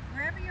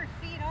 wherever your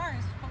feet are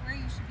is where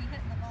you should be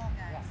hitting the ball,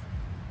 guys.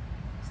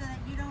 Yeah. So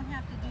that you don't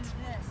have to do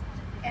this.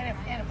 And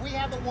if we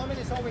have a woman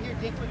that's over here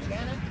digging with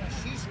Jana and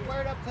she's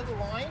squared up to the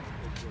line,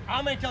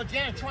 I'm going to tell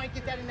Jana, try and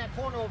get that in that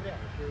corner over there.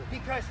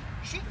 Because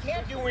she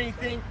can't do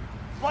anything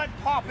but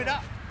pop it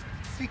up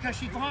because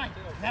she's behind.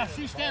 Now if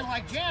she's standing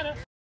like Jana.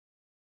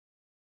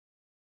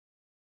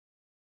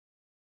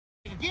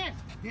 Again,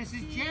 this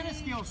is Jana's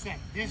skill set.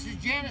 This is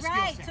Jana's skill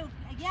Right, set. so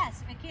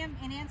yes, Kim,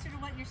 in answer to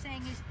what you're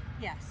saying is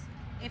yes.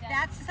 If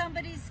that's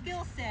somebody's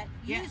skill set,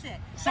 Yeah. use it.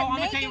 So But I'm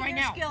gonna make tell you it right your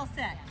now, skill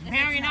set. If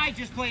Mary it's and not. I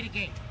just played a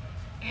game.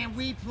 And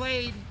we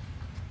played,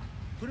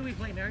 who do we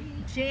play, Mary?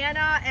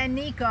 Jana and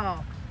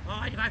Nico. Oh,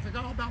 I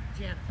forgot all about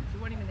Jana. She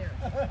wasn't even there.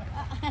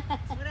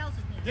 What else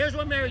is new? Here's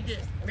what Mary did.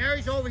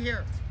 Mary's over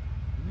here.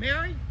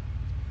 Mary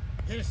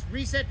hit a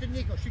reset to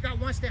Nico. She got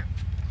one step.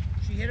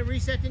 She hit a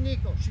reset to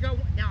Nico. She got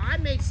one. Now I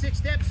made 6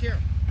 steps here.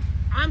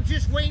 I'm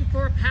just waiting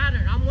for a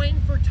pattern. I'm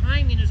waiting for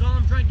timing is all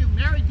I'm trying to do.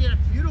 Mary did a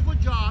beautiful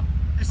job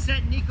of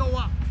setting Nico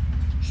up.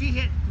 She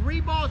hit 3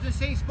 balls in the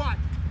same spot.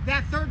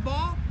 That third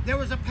ball, there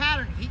was a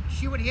pattern.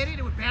 She would hit it,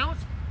 it would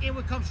bounce, it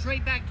would come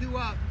straight back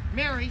to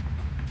Mary,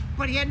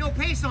 but he had no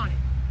pace on it.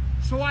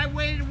 So I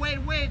waited.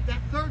 That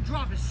third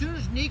drop, as soon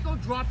as Nico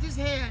dropped his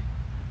head,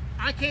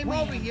 I came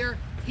over here,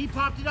 he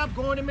popped it up,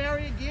 going to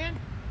Mary again,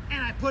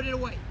 and I put it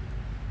away.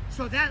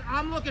 So that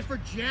I'm looking for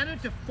Jana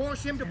to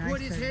force him to And I put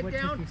his said, head "What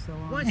took down. you so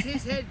long?" Once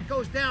his head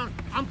goes down,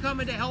 I'm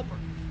coming to help her.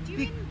 Do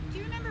you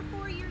remember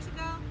 4 years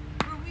ago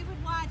where we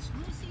would watch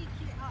Lucy,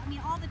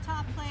 all the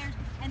top players,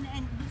 and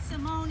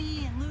Simone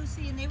and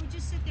Lucy, and they would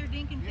just sit there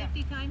dinking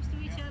 50 times to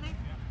each other?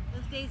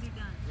 Those days are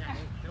done. Yeah,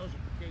 those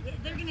are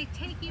They're going to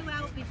take you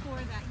out before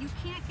that. You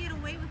can't get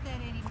away with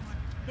that anymore.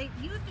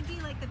 You have to be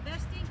like the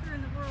best dinker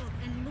in the world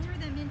and lure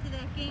them into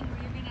that game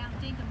where you're going to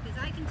out-dink them. Because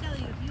I can tell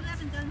you, if you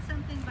haven't done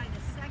something by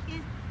the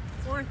second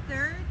or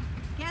third,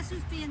 guess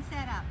who's being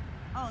set up?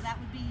 Oh, that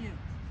would be you.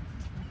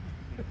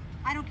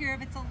 I don't care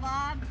if it's a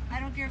lob.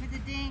 I don't care if it's a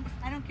dink.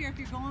 I don't care if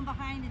you're going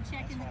behind and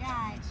checking the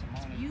guy.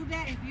 You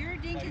bet if you're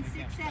dinking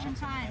 6, 7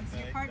 times,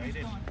 your partner's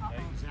going,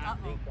 uh-oh,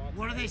 uh-oh.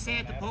 What do they say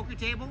at the poker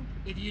table?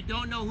 If you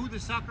don't know who the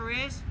sucker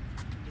is,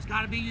 it's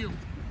got to be you.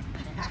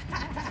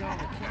 So,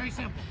 very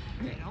simple,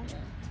 you know?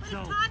 But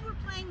So, if Todd were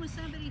playing with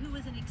somebody who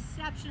was an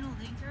exceptional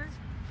dinker,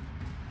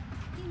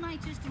 he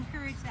might just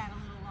encourage that a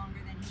little longer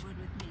than he would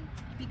with me.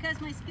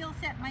 Because my skill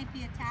set might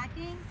be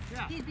attacking,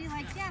 Yeah. he'd be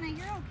like, Jana,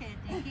 you're okay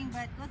at dinking,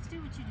 but let's do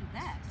what you do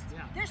best.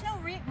 Yeah. There's no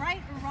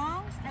right or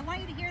wrongs. I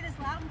want you to hear this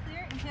loud and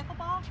clear in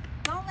pickleball.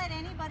 Don't let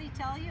anybody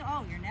tell you,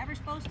 oh, you're never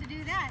supposed to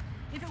do that.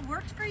 If it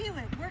works for you,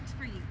 it works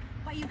for you.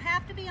 But you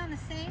have to be on the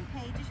same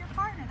page as your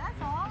partner,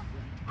 that's all.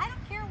 I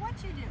don't care what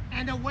you do.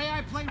 and the way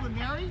I played with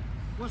Mary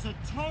was a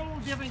total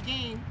different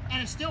game,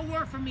 and it still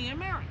worked for me and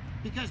Mary.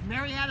 Because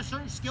Mary had a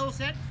certain skill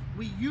set,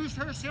 we used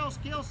her skill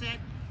set,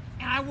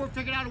 and I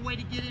figured out a way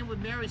to get in with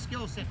Mary's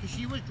skill set because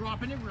she was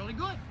dropping it really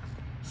good.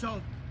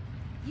 So,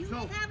 You So,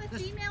 may have a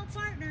let's- female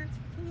partner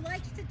who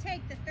likes to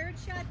take the third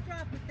shot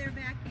drop with their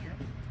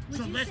backhand. Would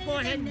So you let's say go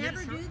that ahead they and get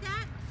never it, sir. do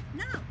that?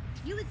 No.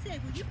 You would say,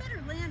 well, you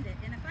better land it.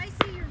 And if I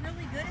see you're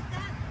really good at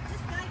that,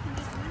 this guy can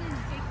just run in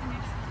and take the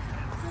next one.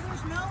 So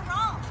there's no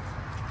wrong.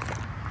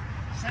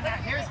 So now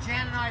here's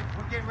Jan and I,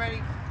 we're getting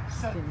ready.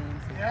 So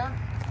there,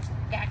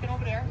 backing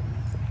over there,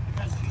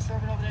 because she's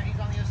serving over there, he's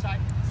on the other side.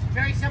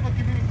 Very simple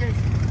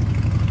communication.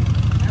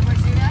 Everybody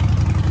see that?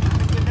 I'm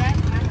gonna give that,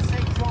 and I'm gonna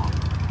say draw.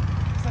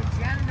 So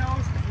Jana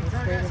knows if you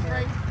turn that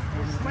straight,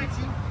 you're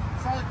switching.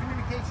 Solid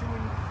communication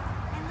when you.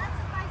 And let's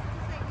suffice it to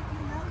say, if you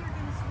know you're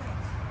going to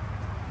switch,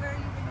 where are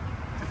you going to be?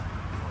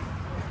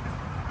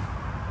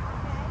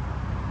 Okay?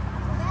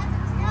 So that's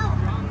a tell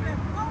from your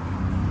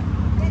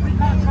opponent. We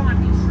call drawing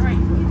being straight.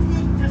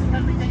 Just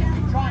because we think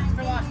it's drawing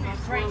philosophy.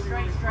 Straight,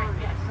 straight, straight.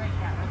 Yeah, straight,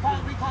 yeah. We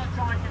call it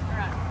drawing just for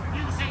us.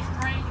 You can say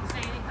straight, you can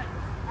say anything, but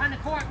on the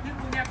court,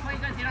 people who never play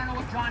guns, they don't know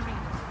what drawing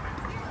means.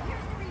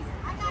 Here's the reason.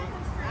 I got to go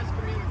straight. That's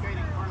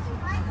communicating part. If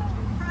I go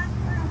across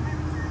the room my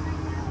return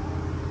right now,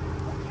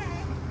 okay,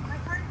 my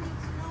partner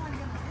needs to know I'm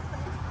going to do it,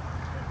 but he's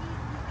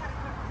got to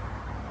cover it.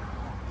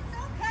 It's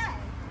okay,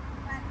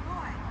 but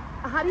boy.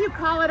 How do you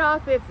call it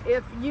off if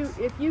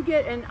you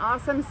get an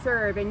awesome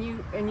serve and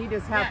you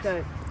just have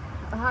Yes.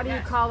 to? How do you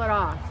Yes. call it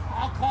off?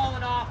 I'll call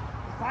it off.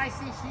 If I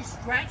see she's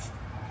stretched,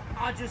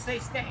 I'll just say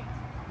stay.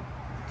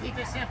 Keep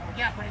it simple.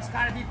 Yeah, but it's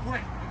got to be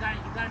quick. You got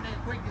to make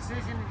a quick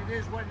decision, and it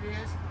is what it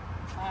is.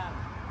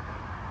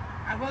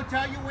 I will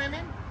tell you,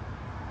 women,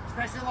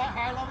 especially a lot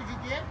higher levels you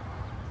get,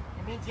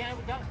 and me and Janet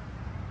would tell you,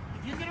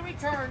 if you get a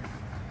return,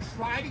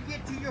 try to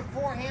get to your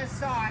forehand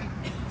side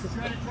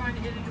instead of trying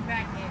to hit it to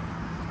backhand.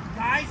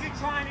 Guys are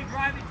trying to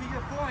drive it to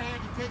your forehand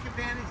to take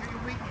advantage of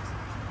your weakness.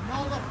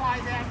 Nullify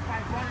that by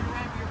running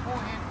around to your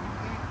forehand.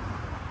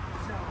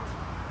 So,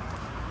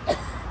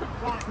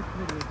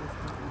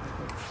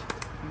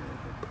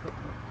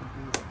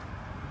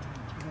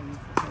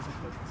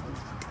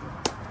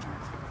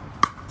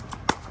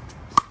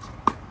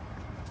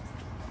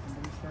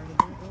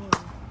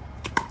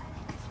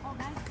 Oh,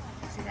 nice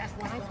one. see, that's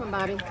Nice one,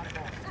 Bobby. That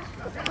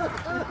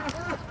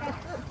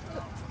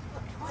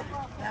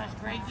was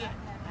great get.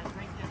 That was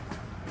great get.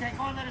 Okay,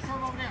 go and let us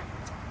serve over there.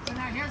 So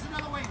now here's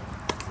another way.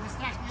 Let's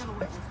stack the other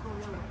way. Let's go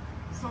the other way.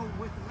 So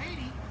with the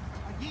lady,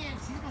 again,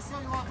 she's gonna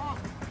sell you a lot of balls.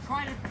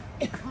 Try to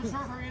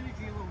preserve her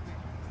energy a little bit.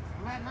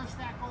 Let her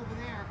stack over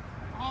there.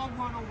 I'll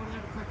run over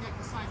there to protect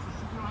the side so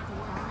she don't have to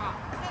wear her out.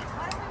 Hey,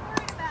 what are we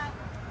worried about?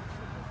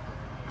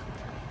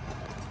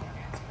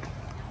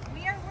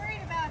 We are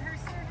worried about her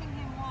serving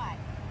him wide.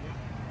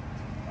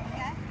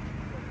 Okay?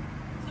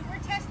 So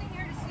we're testing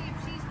her to see if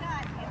she's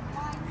got a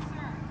wide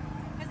serve.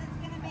 Because it's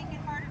going to make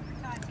it harder for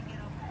Todd to get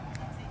over it.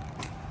 Let's see.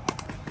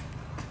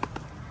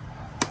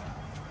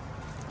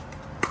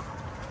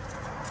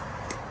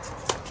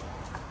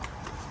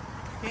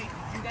 Okay,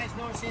 did you guys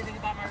notice anything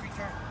about my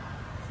return?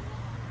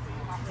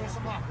 There's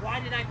some lock. Why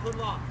did I put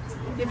lock?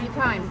 Give you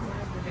time.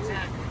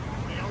 Exactly.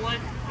 You know what?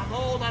 I'm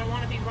old. I don't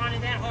want to be running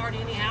that hard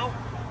anyhow.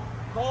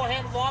 Go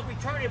ahead and lob,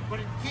 return it, but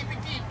keep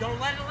it deep. Don't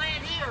let it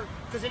land here.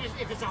 Because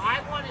if it's a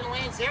high one and it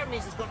lands there, it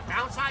means it's going to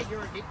bounce high.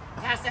 You're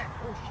past that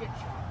oh shit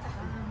shot.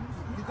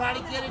 You got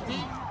to get it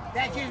deep.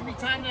 That gives me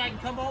time that I can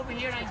come over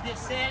here and I can get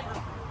set.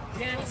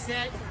 Janet's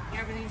set.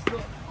 Everything's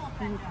good.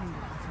 They're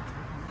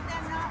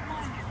not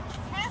one.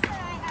 Cass and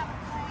I have a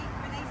play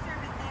where they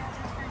serve it there,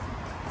 this person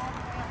all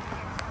the way over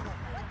here.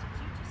 What did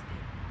you just do?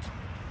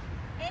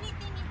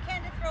 Anything you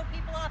can to throw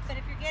people off, but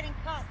if you're getting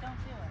caught, don't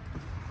do it.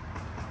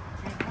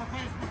 One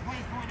player's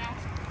going out.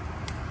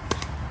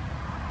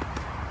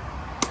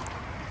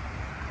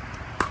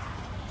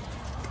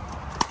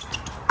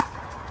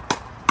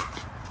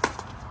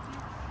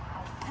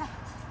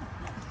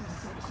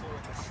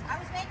 I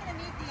was making him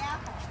eat the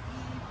apple.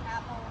 Eat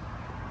apple.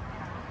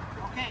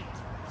 Okay.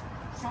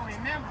 So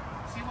remember,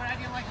 see what I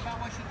didn't like about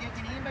what she did?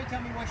 Can anybody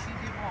tell me what she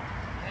did wrong?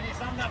 And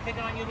if I'm not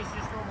picking on you, this is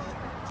just throw me.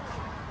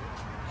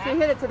 She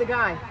hit it to the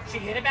guy. She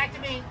hit it back to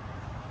me,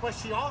 but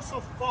she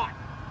also fought.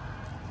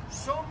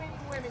 So many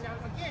women, now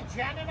again,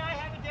 Jan and I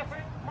have a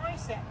different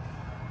mindset.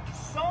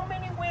 So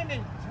many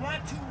women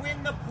want to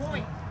win the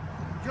point.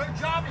 Your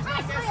job is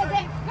not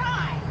necessarily...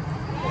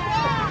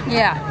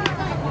 Yeah.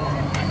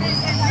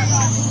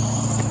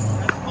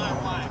 That's my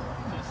life.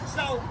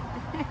 So,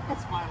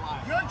 That's my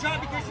life. your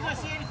job, because you're going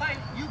to see any fight,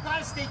 you got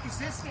to stay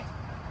consistent.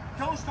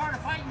 Don't start a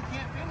fight you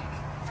can't finish.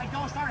 And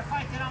don't start a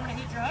fight that I'm going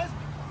to hit your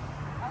husband.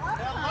 A lot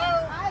of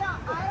times, I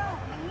don't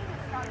need to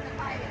start the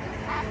fight. It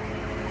just happens.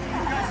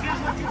 Because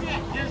here's what you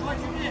did. Here's what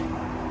you did.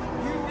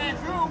 You ran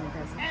through,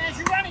 and as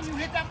you're running, you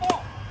hit that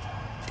ball.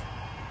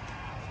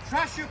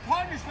 Trust your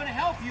partner's going to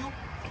help you.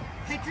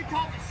 Hit your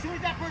toe. As soon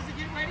as that person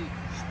gets ready,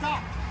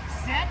 stop.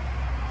 Set,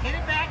 hit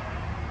it back,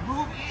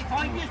 move. If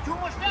all you do is 2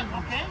 more steps,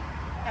 okay?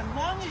 As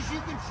long as you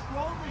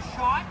control the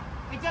shot,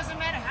 it doesn't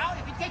matter how.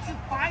 If it takes you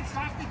 5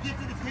 shots to get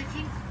to the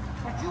pitching,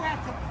 but you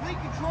have complete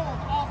control of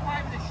all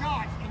 5 of the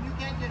shots, and you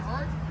can't get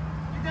hurt,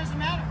 it doesn't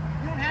matter.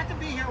 You don't have to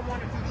be here 1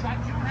 or 2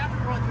 shots. You don't have to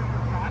run through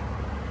your shot.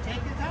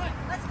 Take your time.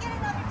 Let's get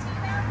another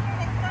team out here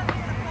that's come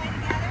here to play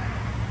together.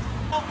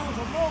 Ball goes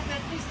a little bit,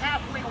 at least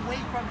halfway away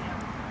from them.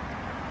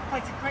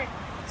 But you create,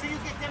 so you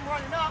get them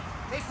running up,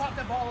 they pop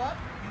the ball up,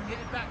 you hit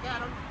it back at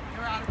them,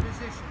 they're out of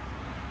position.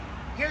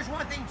 Here's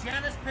one thing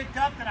Jana's picked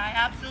up that I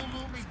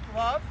absolutely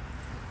love.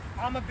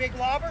 I'm a big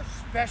lobber,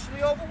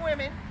 especially over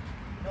women.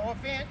 No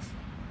offense.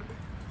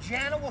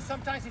 Jana will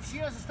sometimes, if she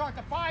doesn't start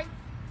the fight,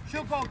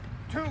 she'll go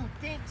 2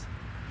 dinks,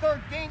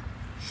 3rd dink,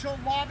 she'll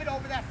lob it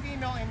over that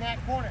female in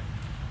that corner.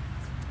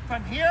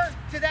 From here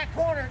to that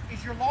corner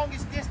is your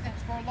longest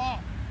distance for a lob.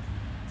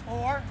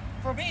 Or,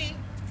 for me,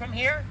 from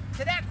here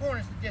to that corner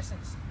is the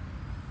distance.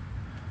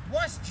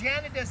 Once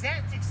Jana does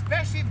that,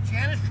 especially if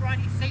Jana's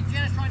trying to, say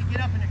Jana's trying to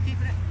get up and they're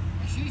keeping it,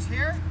 and she's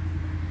here,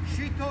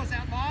 she throws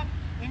that lob,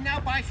 and now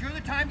buys her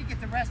the time to get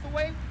the rest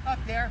away up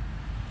there,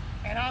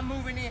 and I'm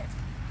moving in.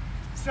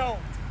 So,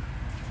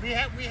 we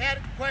had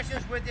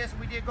questions with this, and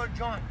we did go to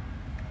John.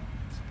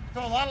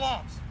 Throw a lot of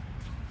lobs.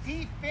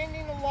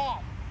 Defending the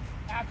lob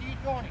after you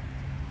throw it.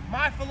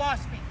 My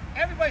philosophy,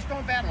 everybody's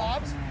throwing bad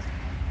lobs.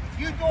 If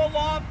you throw a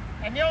lob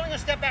and they're only gonna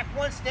step back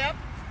 1 step,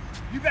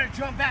 you better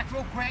jump back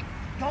real quick.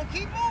 Don't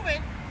keep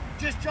moving,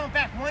 just jump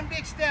back 1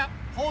 big step,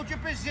 hold your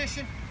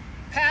position.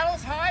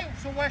 Paddle's high,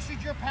 so where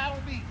should your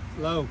paddle be?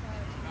 Low.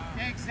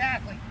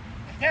 Exactly.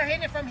 If they're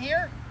hitting it from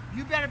here,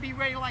 you better be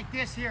ready like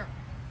this here,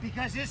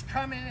 because it's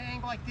coming at an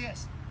angle like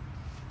this.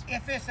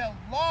 If it's a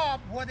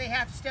lob where they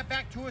have to step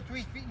back 2 or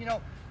 3 feet, you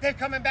know, they're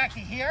coming back to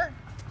here,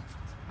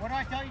 what do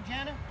I tell you,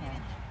 Jana?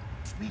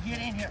 We get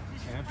in here.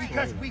 Absolutely.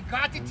 Because we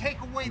got to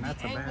take away the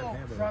that's a bad angle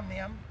habit. from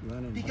them.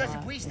 Running Because if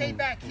back we stay and-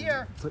 back and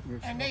here putting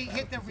yourself and they out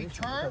hit of the position.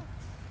 return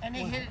and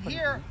they hit it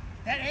here,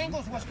 that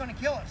angle's what's going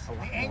to kill us. The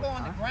angle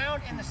on the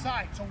ground and the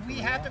side. So we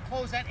have to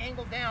close that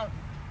angle down.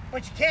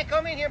 But you can't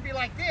come in here and be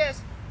like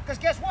this, because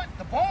guess what?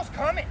 The ball's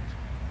coming.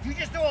 You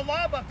just throw a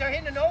lob up there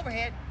hitting an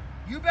overhead,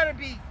 you better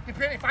be,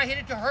 depending if I hit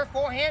it to her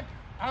forehand,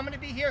 I'm going to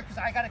be here because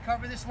I got to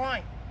cover this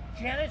line.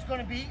 Jana's going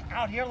to be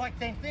out here like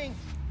same thing,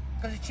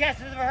 because the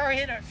chances of her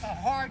hitting a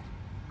hard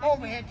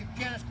overhead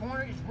to Jana's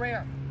corner is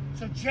rare.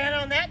 So Jana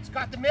on that's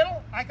got the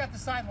middle, I got the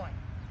sideline.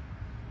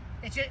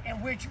 It's just,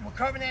 and we're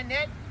covering that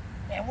net,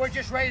 and we're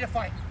just ready to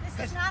fight.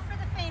 This is not for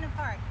the faint of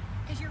heart,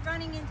 because you're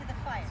running into the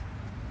fire.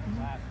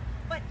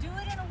 But do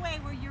it in a way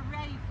where you're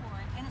ready for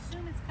it, and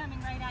assume it's coming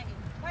right at you.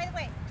 By the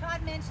way,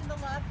 Todd mentioned the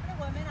love for the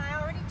woman. I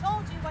already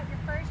told you what your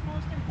first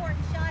most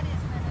important shot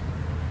is, women.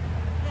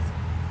 This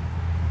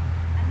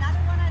one. Another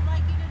one I'd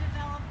like you to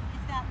develop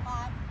is that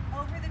lob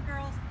over the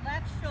girl's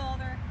left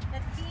shoulder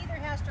that he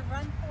either has to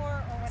run for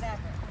or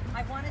whatever.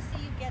 I want to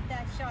see you get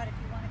that shot if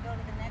you want to go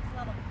to the next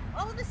level.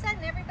 All of a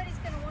sudden,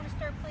 everybody's going to want to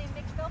start playing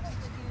mixed doubles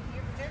with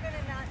you. They're going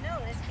to not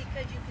notice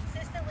because you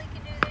consistently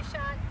can do this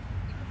shot.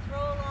 You can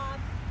throw a lob.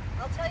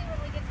 I'll tell you when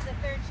we get to the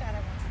 3rd shot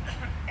I want to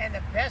see. And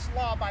the best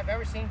lob I've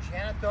ever seen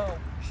Jana throw,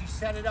 she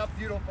set it up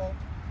beautiful.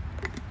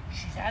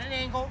 She's at an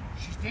angle,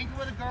 she's dinking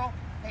with a girl,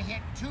 they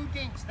hit 2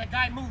 dinks. The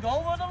guy moved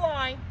over the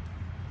line.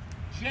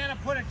 Jana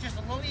put it just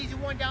a little easy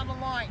one down the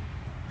line.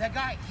 The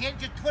guy hit,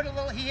 just put a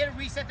little, he hit a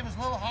reset that was a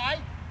little high,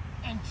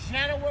 and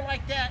Jana went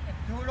like that and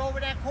threw it over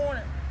that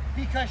corner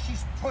because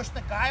she's pushed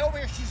the guy over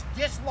here. She's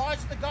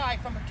dislodged the guy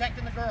from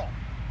protecting the girl.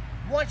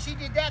 Once she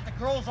did that, the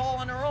girl's all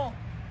on her own.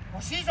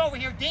 Well, she's over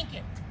here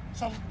dinking.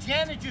 So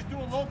Jana just threw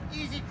a little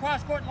easy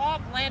cross-court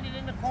lob, landed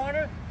in the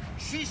corner.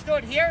 She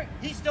stood here,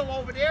 he's still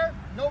over there.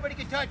 Nobody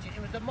could touch it.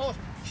 It was the most,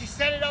 she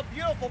set it up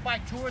beautiful by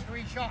 2 or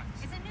 3 shots.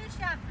 It's a new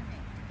shot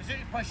for me.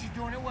 But she's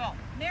doing it well.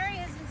 Mary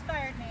has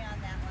inspired me on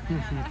that one,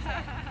 I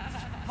have to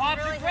say.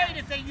 Lobs really are great has.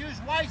 if they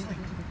use wisely.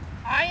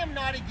 I am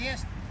not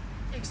against,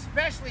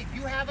 especially if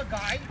you have a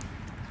guy,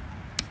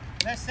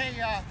 let's say,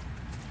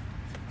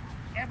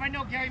 everybody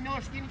know Gary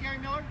Miller, skinny Gary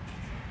Miller?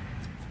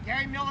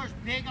 Gary Miller's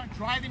big on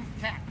driving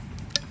tack.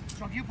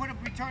 So if you put a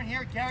return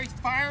here, Gary's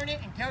firing it,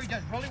 and Gary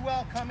does really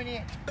well coming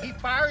in. He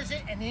fires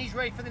it, and he's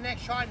ready for the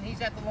next shot, and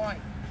he's at the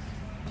line.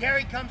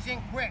 Gary comes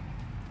in quick.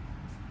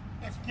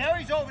 If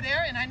Gary's over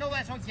there, and I know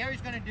that's what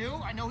Gary's going to do,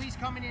 I know he's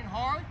coming in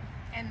hard,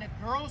 and the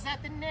girl's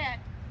at the net,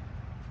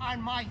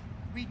 on my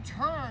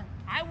return,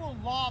 I will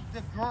lob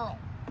the girl.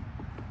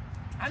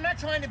 I'm not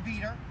trying to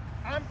beat her.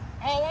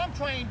 All I'm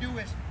trying to do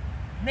is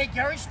make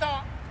Gary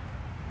stop.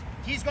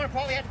 He's going to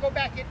probably have to go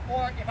back in,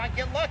 or if I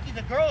get lucky,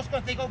 the girl's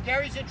going to think, oh,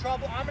 Gary's in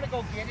trouble, I'm going to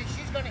go get it.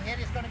 She's going to hit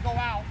it, it's going to go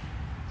out.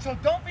 So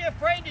don't be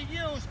afraid to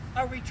use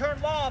a return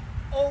lob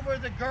over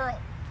the girl.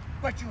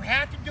 But you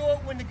have to do it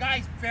when the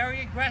guy's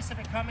very aggressive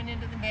and coming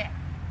into the net.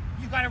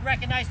 You got to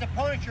recognize the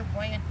opponent you're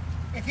playing.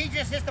 If he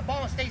just hits the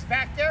ball and stays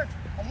back there,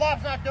 the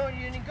lob's not doing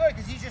you any good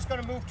because he's just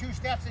going to move 2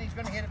 steps and he's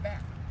going to hit it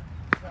back.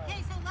 So.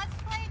 Okay, so let's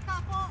play a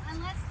couple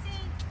and let's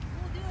see,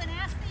 we'll do an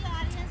ask the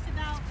audience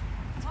about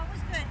what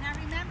was good. Now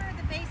remember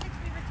the basics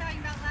we were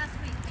talking about last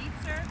week. Lead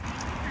serve,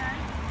 lead return,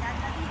 that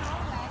doesn't go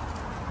away.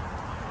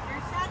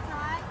 3rd shot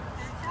drive,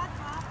 3rd shot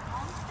drop,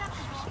 all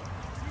acceptable,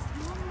 just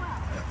do them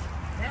well.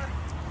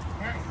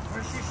 Mary,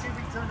 where should she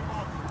return the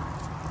ball to?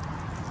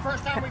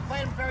 First time we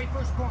played him, very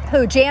first point.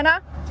 Who,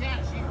 Jana?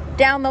 Jana, she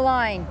Down the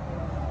line.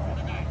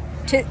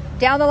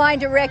 Down the line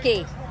to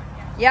Ricky.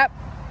 Yep.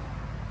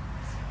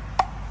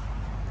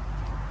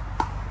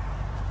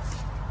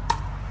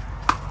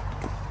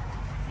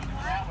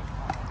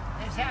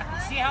 Exactly.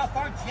 See how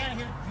far Jana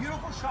hit a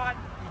beautiful shot.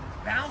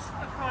 bounced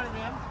in front of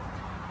them.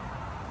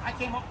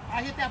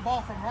 I hit that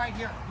ball from right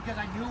here because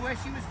I knew where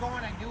she was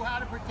going. I knew how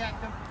to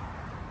protect them.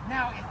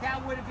 Now, if that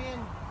would have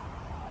been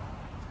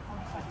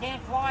a Dan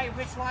Fly,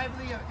 Rich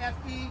Lively, or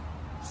FD,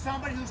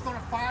 somebody who's going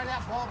to fire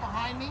that ball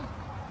behind me,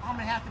 I'm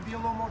going to have to be a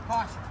little more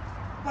cautious.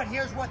 But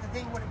here's what the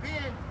thing would have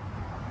been.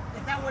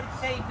 If that would have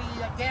saved me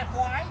Dan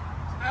Fly,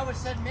 I would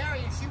have said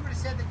Mary. If she would have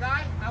said the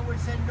guy, I would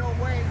have said no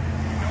way,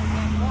 no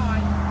Dan Fly.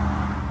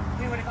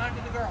 We would have gone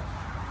to the girl.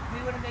 We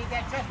would have made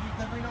that judgment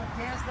because we know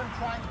Dan's going to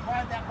try and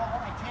drive that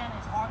ball at Jana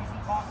as hard as he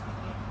possibly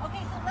can.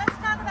 Okay, so let's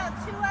talk about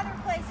 2 other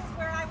places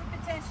where I would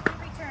potentially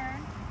return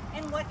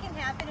and what can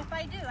happen if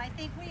I do. I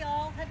think we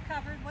all have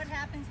covered what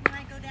happens when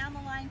I go down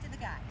the line to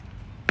the guy.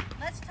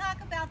 Let's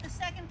talk about the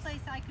second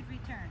place I could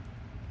return,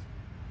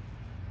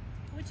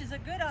 which is a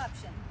good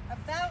option.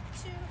 About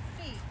 2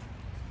 feet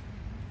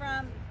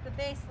from the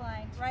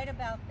baseline, right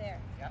about there.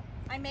 Yep.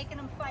 I'm making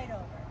them fight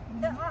over.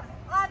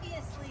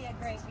 Obviously a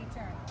great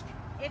return.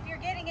 If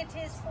you're getting it to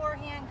his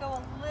forehand, go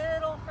a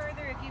little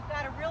further. If you've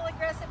got a real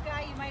aggressive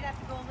guy, you might have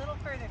to go a little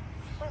further.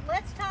 But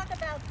let's talk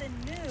about the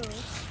new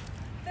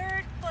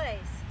 3rd place.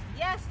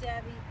 Yes,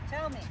 Debbie,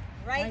 tell me.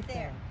 Right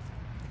there.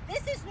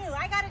 This is new.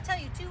 I got to tell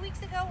you, 2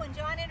 weeks ago when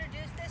John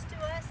introduced this to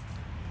us,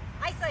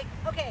 I was like,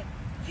 okay,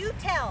 you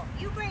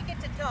break it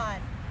to Todd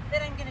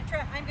that I'm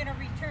gonna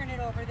return it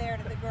over there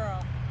to the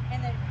girl,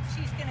 and that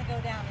she's gonna go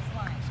down his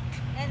line.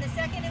 And the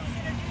second it was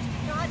introduced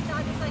to Todd,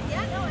 Todd was like,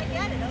 yeah, no, I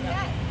get it,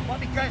 okay. Well,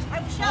 because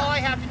all I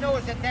have to know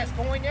is that that's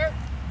going there.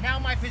 Now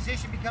my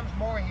position becomes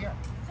more here.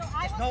 So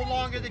It's no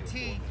longer the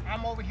tee.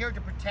 I'm over here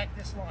to protect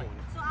this line.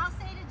 So I'll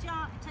say to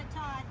Todd,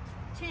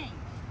 change.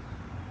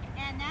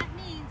 And that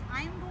means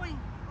I'm going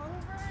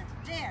over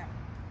there.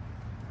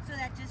 So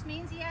that just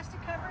means he has to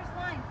cover his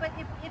line. But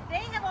if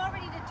they have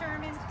already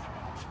determined,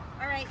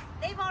 all right,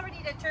 they've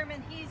already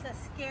determined he's a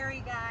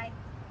scary guy,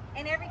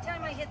 and every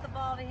time I hit the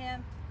ball to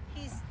him,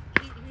 he's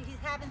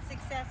having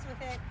success with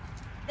it,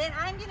 then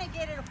I'm going to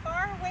get it as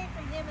far away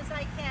from him as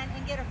I can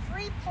and get a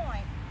free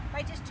point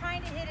by just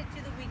trying to hit it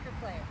to the weaker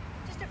player.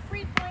 Just a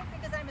free point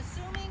because I'm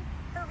assuming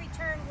her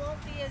return won't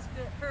be as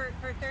good, her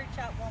 3rd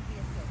shot won't be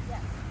as good.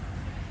 Yes.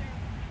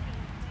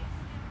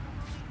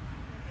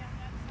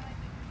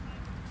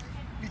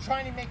 You're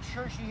trying to make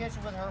sure she hits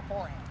it with her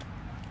forehand.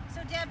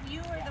 So Deb, you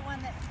were the one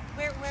that,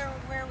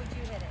 where would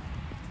you hit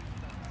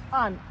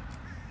it?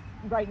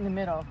 Right in the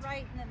middle,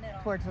 Right in the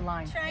middle. towards the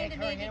line. Trying to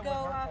maybe go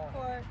off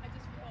court.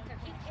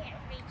 He can't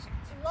reach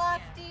it.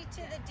 Lofty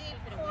to the deep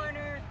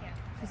corner.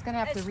 She's gonna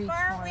have to As reach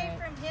far for away it.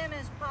 from him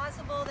as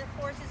possible that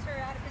forces her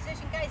out of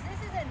position. Guys, this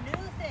is a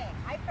new thing.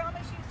 I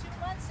promise you 2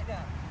 months ago,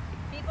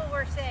 people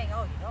were saying,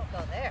 oh, you don't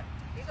go there.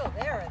 You go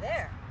there or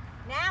there.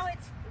 Now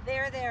it's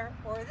there,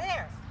 or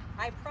there.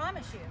 I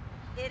promise you,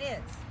 it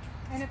is.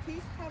 And if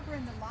he's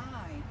covering the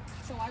line,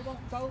 so I won't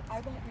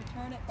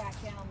return it back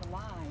down the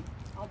line.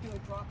 I'll do a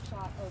drop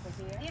shot over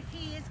here. If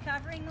he is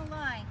covering the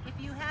line, if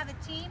you have a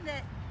team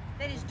that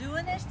is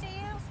doing this to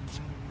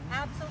you,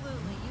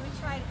 absolutely, you would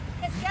try to.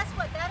 Because guess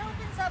what? That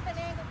opens up an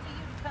angle for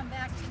you to come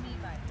back to me,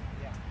 buddy.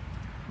 Yeah.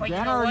 But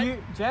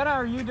Jana,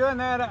 are you doing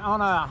that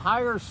on a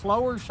higher,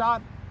 slower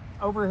shot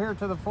over here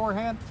to the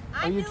forehand?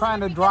 Are you trying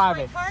to drive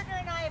it? My partner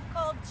and I have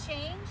called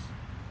change,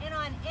 and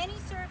on any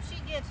serve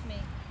she gives me,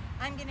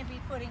 I'm going to be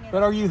putting it.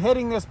 But are you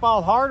hitting this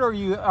ball hard, or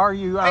are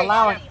you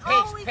allowing?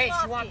 Always Pace.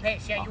 lofty. You want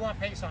pace. Yeah, you want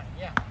pace on it.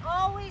 Yeah.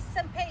 Always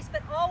some pace,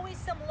 but always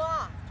some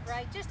loft,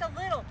 right? Just a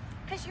little.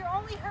 Because you're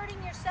only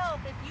hurting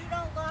yourself if you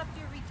don't loft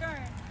your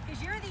return,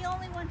 because you're the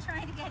only one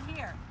trying to get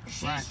here.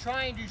 She's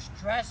trying to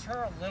stress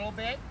her a little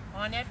bit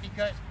on it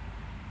because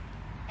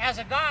as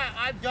a guy,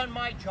 I've done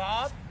my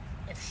job.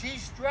 If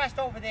she's stressed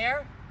over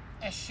there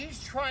and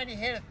she's trying to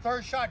hit a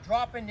 3rd shot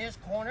drop in this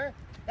corner,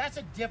 that's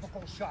a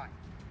difficult shot.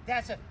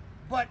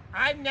 But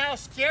I've now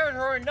scared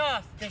her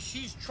enough that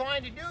she's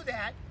trying to do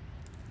that,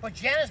 but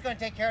Jana's going to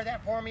take care of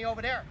that for me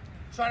over there,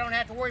 so I don't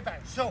have to worry about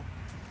it. So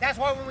that's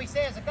why when we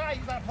say as a guy,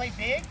 you got to play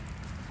big,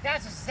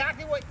 that's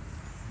exactly what,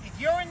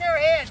 if you're in their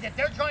head that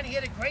they're trying to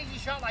hit a crazy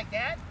shot like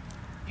that,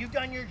 you've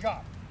done your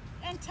job.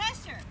 And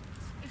test her.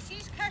 If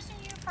she's cussing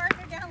your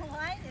partner down the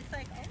line, it's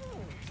like, oh,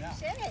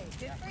 touche,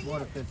 good for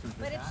you.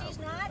 But if she's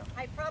not,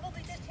 I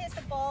probably just hit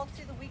the ball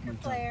to the weaker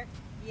player.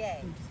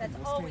 Yay. That's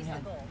always the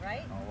goal,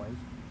 right? Always.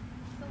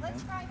 So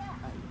let's try that.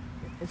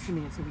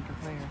 Assuming it's a weaker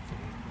player.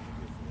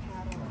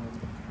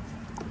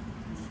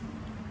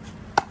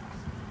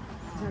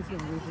 Sounds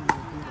good.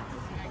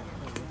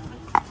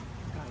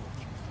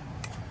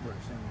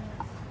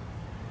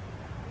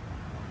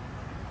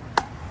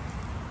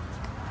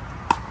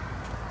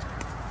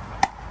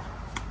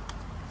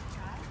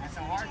 That's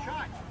a hard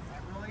shot.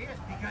 That really is,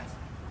 because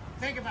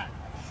think about it.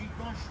 She's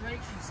going straight.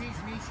 She sees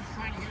me. She's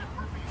trying to hit a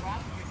perfect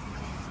drop because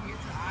she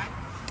hits it high.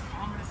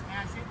 I'm going to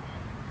smash it.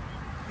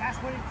 That's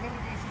what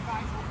intimidation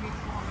guys will get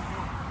you on the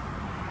board.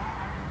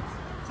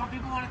 Some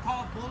people want to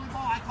call it bully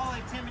ball. I call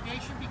it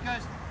intimidation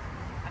because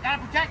I got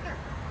to protect her.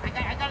 I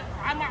got to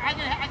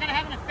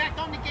have an effect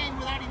on the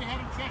game without even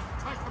having a chance to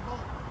touch the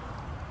ball.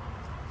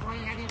 Why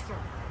do you have the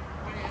insert?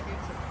 Why do you have the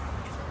insert?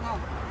 No.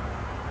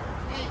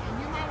 Hey, and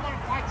you might want to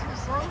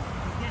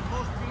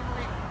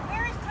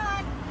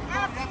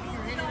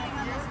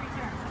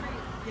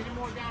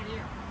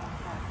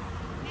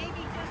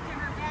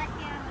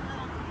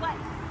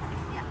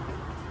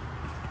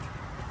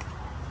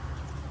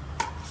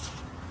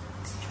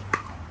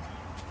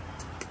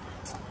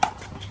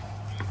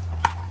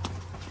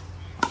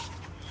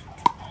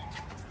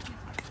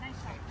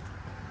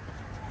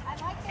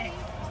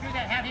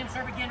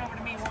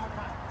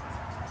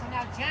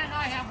Now, Jan and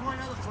I have one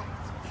other play.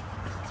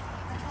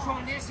 So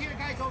on this here,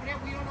 guys over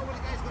there, we don't know what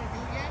the guy's going to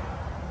do yet.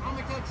 I'm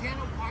going to tell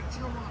Jana, watch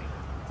your line.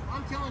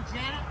 I'm telling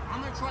Jana,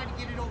 I'm going to try to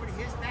get it over to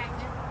his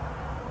backhand.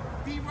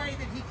 Be ready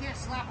that he can't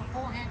slap a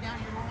forehand down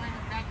your line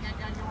and backhand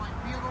down your line.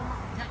 Be a little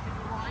more protected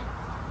of the line.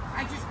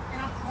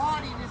 And I'm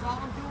prodding is all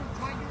I'm doing,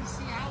 trying to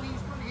see how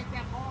he's going to hit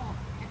that ball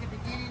at the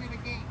beginning of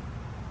the game.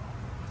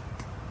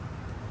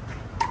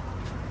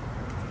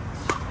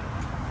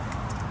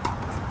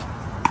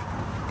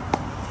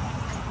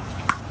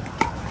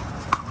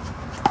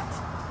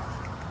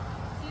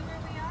 See where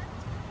we are?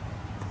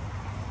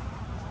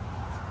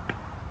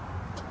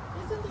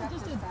 Isn't there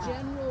just a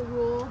general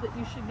rule that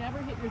you should never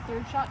hit your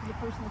third shot to the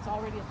person that's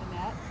already at the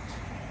net?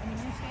 I mean,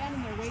 you're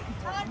standing there waiting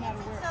for it Todd no matter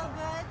hits where. it so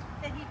good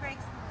that he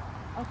breaks the rule.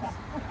 Okay.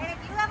 And if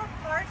you have a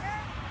partner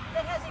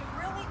that has a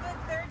really good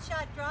third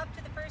shot drop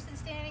to the person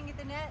standing at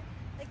the net,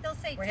 like they'll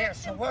say, We're here,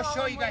 text so him, we'll call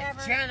show him, you guys.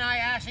 whatever. Jan and I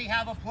actually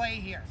have a play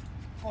here.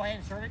 Go ahead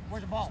and serve it.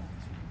 Where's the ball?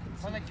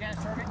 I'll let Jan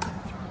serve it.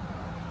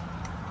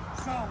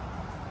 So,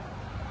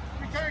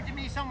 return it to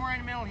me somewhere in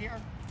the middle here.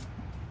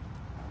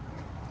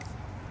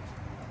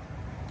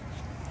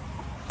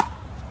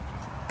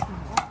 You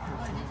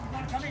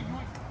want to come in?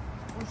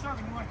 We're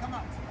serving. You want to come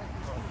up?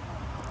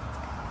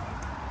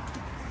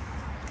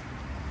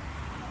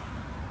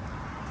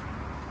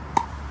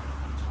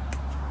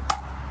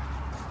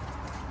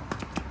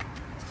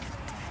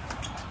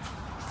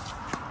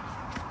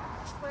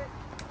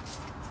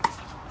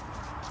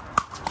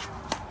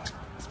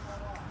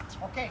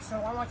 Okay, so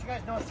I want you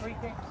guys to know 3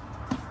 things.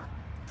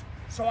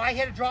 So I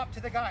hit a drop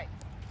to the guy.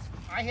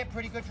 I hit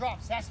pretty good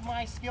drops. That's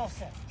my skill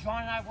set.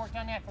 John and I have worked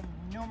on that for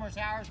numerous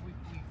hours. We've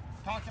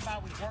talked about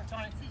it, we've worked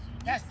on it.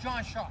 That's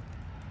John's shot.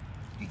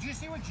 Did you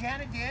see what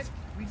Jana did?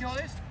 We know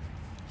this.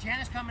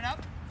 Jana's coming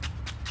up.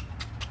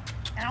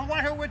 And I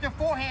want her with her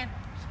forehand.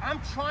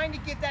 I'm trying to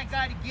get that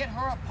guy to get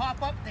her a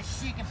pop-up that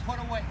she can put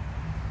away.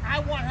 I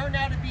want her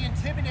now to be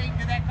intimidating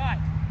to that guy.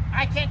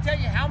 I can't tell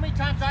you how many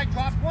times I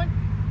dropped one.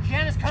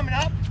 Jana's coming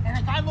up, and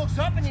the guy looks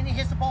up, and then he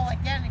hits the ball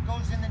like that, and it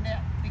goes in the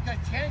net. Because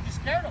Jana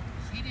just scared him.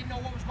 He didn't know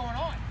what was going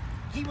on.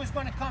 He was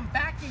going to come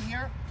back to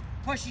here,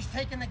 but she's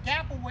taking the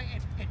gap away.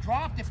 It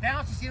dropped, it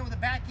bounced, he's hitting with the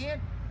backhand.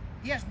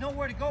 He has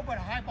nowhere to go but a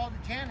high ball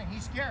to Jana, and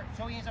he's scared.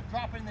 So he ends up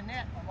dropping in the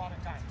net a lot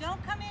of times.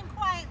 Don't come in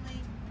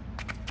quietly.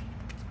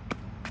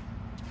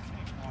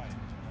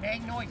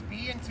 Make noise,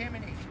 be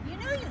intimidated. You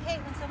know you hate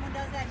when someone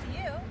does that to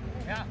you.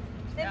 Yeah.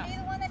 Then yeah. be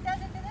the one that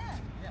does it to them.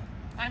 Yeah.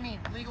 I mean,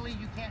 legally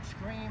you can't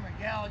scream or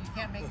yell, you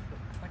can't make,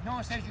 but no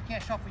one says you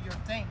can't shuffle your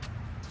thing.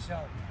 So,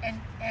 and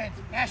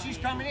as she's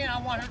coming in,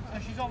 I want her, so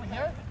she's over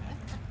here,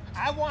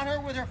 I want her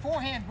with her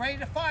forehand ready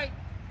to fight.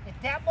 If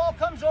that ball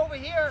comes over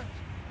here,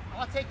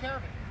 I'll take care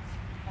of it.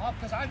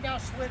 Because I've now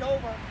slid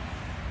over.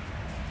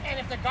 And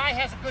if the guy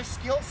has a good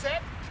skill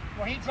set,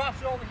 where he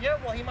drops it over here,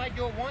 well, he might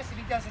do it once. If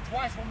he does it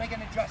twice, we'll make an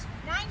adjustment.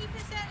 90%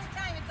 of the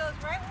time, it goes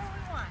right where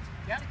we want.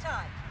 Yep. To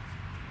Todd.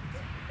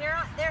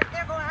 They're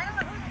going, I don't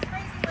know who this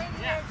crazy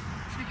lady is.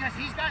 Because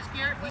he's got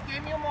scared. He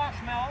gave me a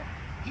marshmallow.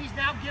 He's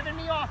now giving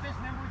me offense.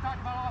 Remember we talked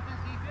about offense,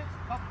 defense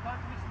a couple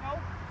weeks ago?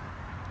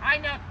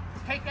 I now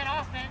take that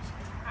offense.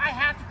 I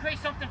have to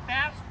create something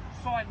fast,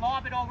 so I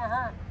lob it over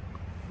her.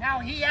 Now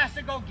he has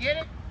to go get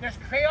it. There's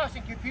chaos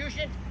and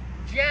confusion.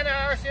 Jana and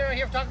I are sitting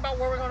here talking about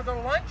where we're going to go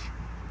to lunch.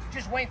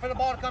 Just waiting for the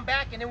ball to come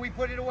back, and then we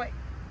put it away.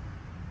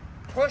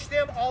 Push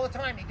them all the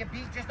time. It could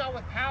be just not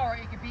with power.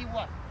 It could be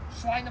what?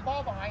 Sliding the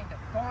ball behind them,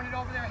 throwing it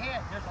over their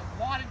head. There's a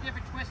lot of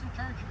different twists and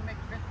turns you can make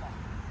a pickleball.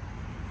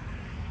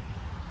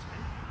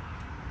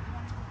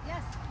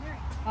 Yes,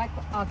 Mary.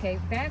 Okay,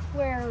 back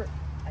where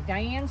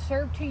Diane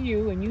served to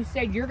you, and you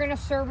said you're going to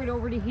serve it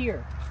over to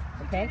here.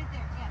 Okay? Right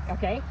there, yes.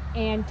 Okay,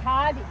 and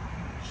Todd,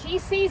 she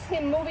sees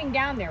him moving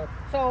down there.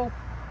 So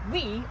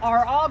we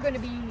are all going to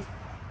be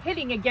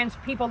hitting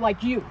against people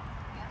like you.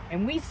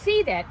 And we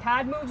see that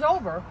Todd moves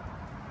over.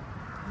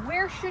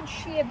 Where should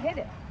she have hit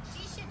it?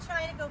 She should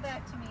try to go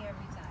back to me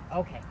every time.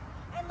 Okay.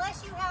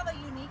 Unless you have a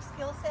unique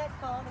skill set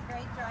called a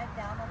great drive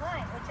down the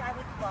line, which I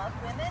would love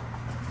women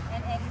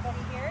and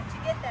anybody here to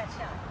get that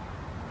shot.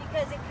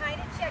 Because it kind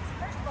of checks,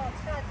 first of all,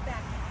 it's Todd's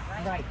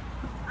backhand, right? Right.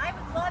 I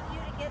would love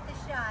you to get the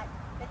shot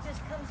that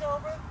just comes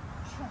over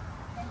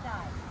and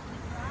dives.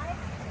 It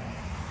drives,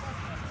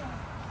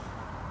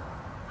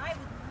 I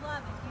would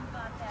love if you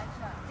got that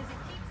shot. Because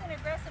it keeps an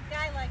aggressive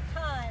guy like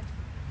Todd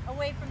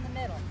away from the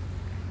middle.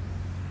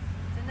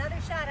 It's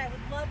another shot I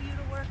would love you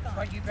to work on.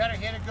 But you better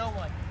hit a good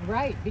one.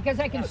 Right, because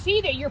I can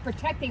see that you're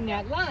protecting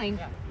that line.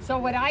 Yeah. So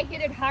would I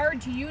hit it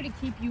hard to you to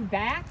keep you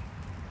back?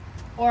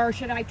 Or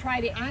should I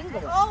try to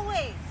angle it?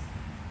 Always.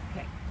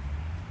 Okay.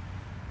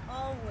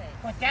 Always.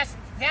 But that's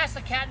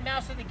the cat and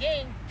mouse of the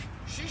game.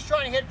 She's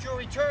trying to hit your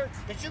return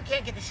that you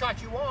can't get the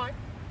shot you want.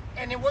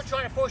 And then we're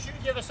trying to force you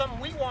to give us something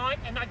we want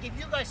and not give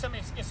you guys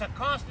something. It's a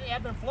constant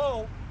ebb and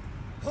flow.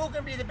 Who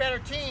can be the better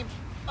team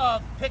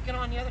of picking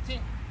on the other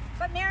team?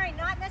 But Mary,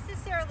 not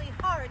necessarily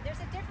hard. There's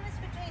a difference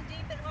between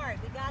deep and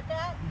hard. We got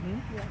that?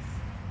 Mm-hmm. Yes.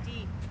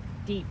 Deep.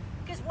 Deep.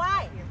 Because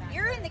why?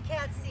 You're in the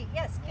cat seat.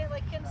 Yes,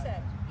 like Kim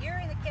said. You're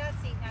in the cat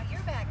seat. Now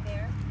you're back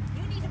there.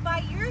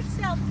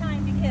 yourself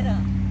time to get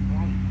up.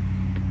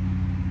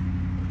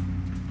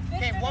 Good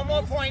Okay, for the one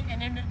more business. point,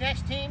 and then the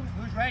next team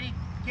who's ready,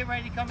 get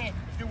ready to come in.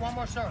 Let's do one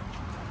more serve. All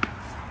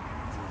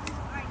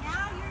right,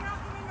 now you're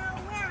not going to know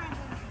where I'm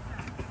going to be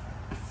throwing.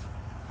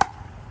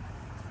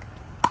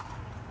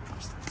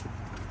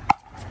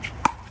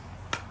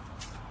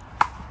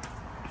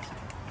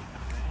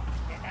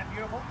 Isn't that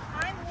beautiful?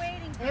 I'm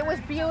waiting for It was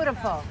her to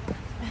beautiful.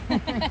 So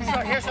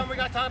here's something we're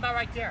gonna talk about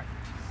right there.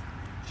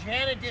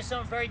 Jana did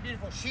something very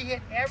beautiful. She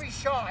hit every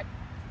shot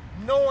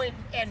knowing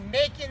and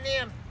making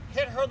them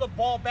hit her the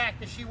ball back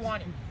that she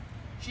wanted.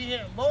 She hit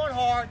it low and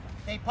hard,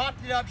 they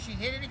popped it up, she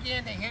hit it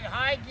again, they hit it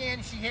high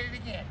again, she hit it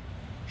again.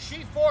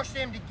 She forced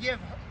them to give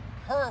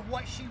her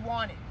what she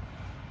wanted.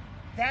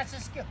 That's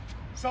a skill.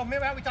 So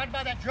remember how we talked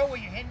about that drill where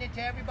you're hitting it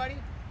to everybody?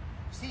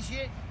 See,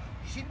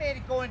 she made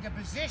it go into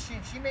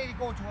position, she made it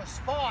go to a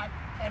spot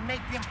and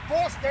make them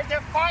force. They're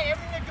fighting.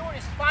 Everything they're doing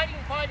is fighting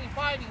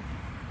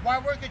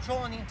while we're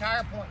controlling the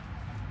entire point.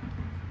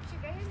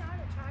 Should they not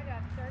have tried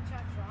a third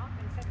shot drop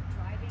instead of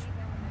driving it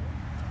down the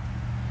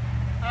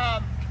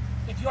middle?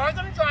 If you are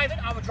going to drive it,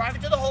 I would drive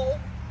it to the hole.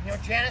 You know,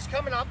 Jana's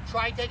coming up.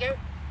 Try and take it.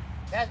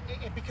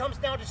 It becomes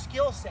now the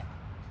skill set.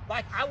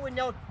 Like I would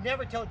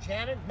never tell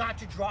Jana not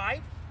to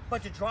drive,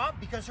 but to drop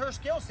because her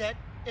skill set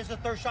is a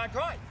third shot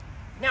drive.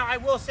 Now I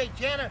will say,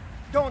 Jana,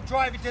 don't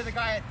drive it to the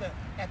guy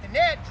at the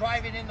net.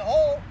 Drive it in the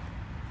hole.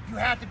 You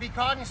have to be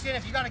cognizant.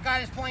 If you got a guy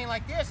that's playing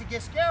like this, it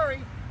gets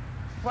scary.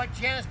 But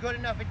Jana's good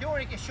enough at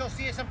doing it because she'll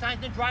see it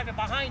sometimes, then drive it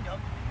behind him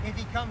if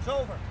he comes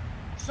over.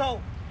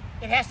 So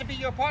it has to be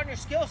your partner's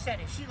skill set.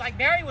 If she, like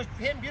Mary, was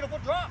hitting beautiful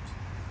drops.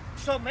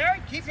 So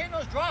Mary, keep hitting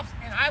those drops,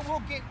 and I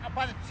will get,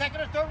 by the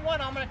second or third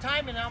one, I'm going to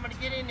time it, and I'm going to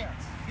get in there.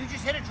 You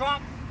just hit a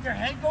drop, their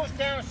head goes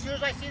down. As soon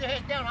as I see their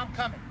head down, I'm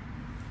coming.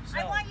 So,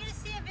 I want you to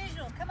see a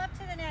visual. Come up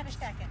to the net a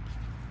second.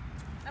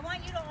 I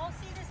want you to all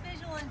see this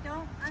visual and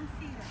don't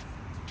unsee this.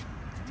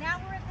 Now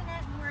we're at the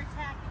net and we're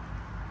attacking.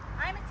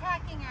 I'm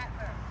attacking at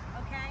her,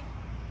 okay?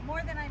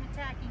 More than I'm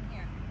attacking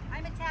here.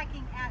 I'm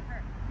attacking at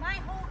her. My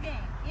whole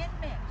game, in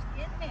mixed,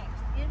 is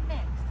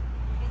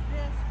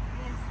this.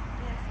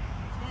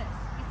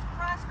 It's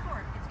cross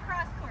court. It's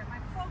cross court.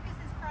 My focus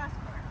is cross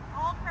court.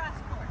 All cross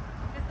court.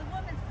 It's the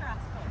women's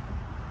cross court.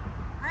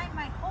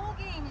 My whole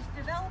game is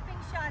developing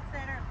shots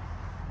that are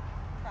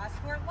cross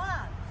court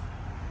lobs,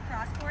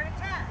 cross court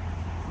attacks,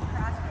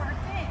 cross court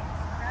things,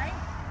 right?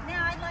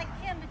 Now I'd like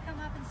Kim to come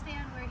up and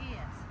stand where he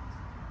is.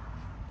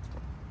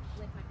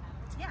 With my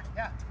paddle. Yeah.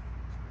 yeah.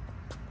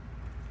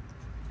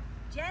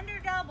 Gender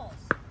doubles.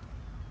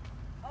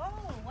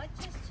 Oh, what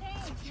just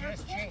changed? Now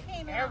Just Kim changed.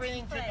 came out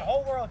Everything, to play. the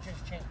whole world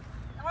just changed.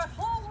 Our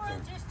whole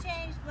world just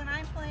changed when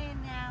I'm playing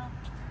now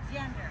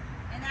gender.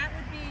 And that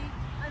would be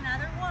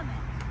another woman.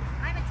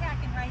 I'm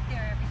attacking right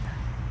there every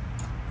time.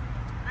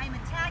 I'm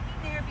attacking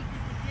there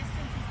because the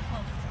distance is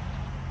closer.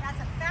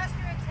 That's a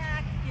faster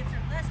attack, gives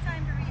her less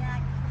time to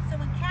react. So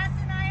when Cass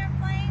and I are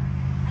playing,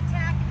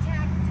 attack,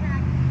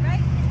 right?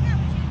 Isn't that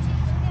what you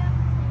teach him?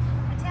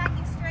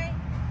 Attacking straight,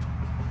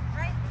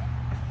 right?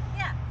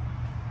 Yeah.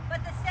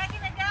 But the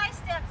second a guy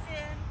steps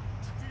in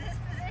to this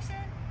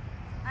position,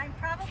 I'm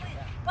probably,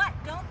 but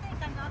don't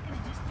think I'm not going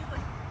to just do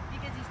it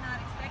because he's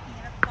not expecting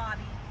it.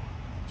 Bobby,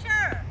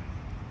 sure.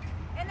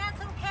 And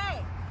that's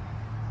okay.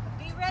 But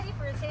be ready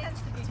for his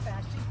hands to be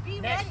fast. Just be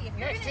ready. If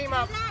you're going to do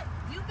that,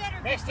 you better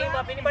be Next team up.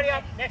 grounded Anybody and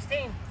up? ready. Next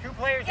team. 2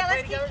 players Yeah, to play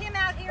let's together. keep Kim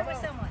out here Come with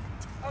on. someone.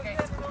 Oh, Okay. you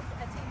have a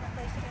team that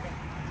plays together.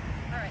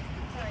 All right.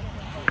 Sorry.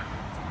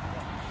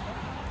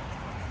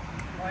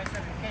 Oh, it's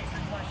okay. So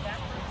you want that?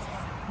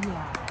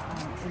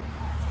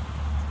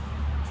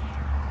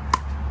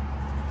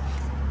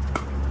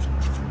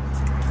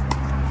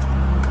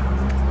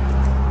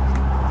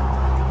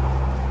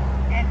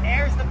 And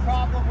there's the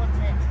problem with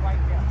mix right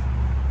there.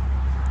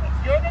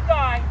 If you're the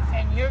guy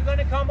and you're going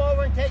to come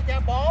over and take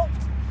that ball,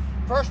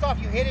 first off,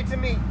 you hit it to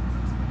me.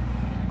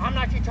 I'm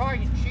not your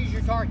target. She's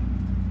your target.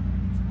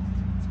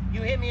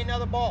 You hit me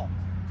another ball.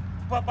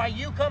 But by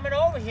you coming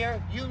over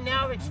here, you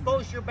now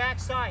expose your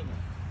backside.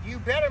 You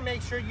better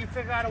make sure you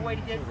figure out a way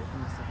to get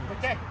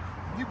protected.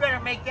 You better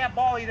make that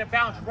ball either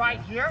bounce right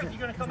here. If you're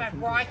going to come back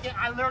where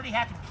I literally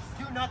have to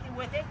do nothing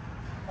with it.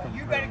 Or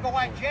you better go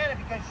like Jana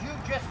because you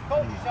just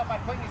exposed yourself by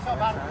putting yourself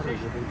out of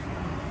position.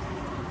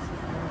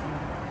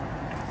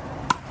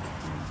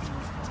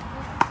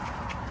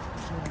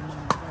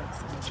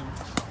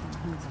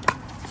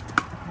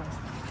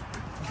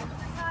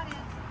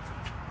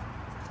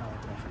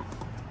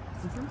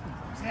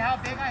 See how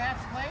big I have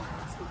to play?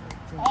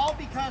 All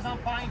because I'm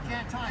buying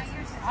Jana time.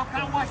 I'm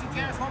kind of watching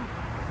Jana come.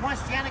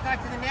 Once Jana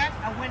got to the net,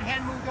 I went ahead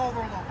and moved over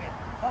a little bit.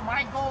 But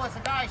my goal as a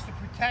guy is to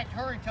protect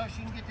her until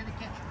she can get to the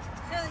kitchen.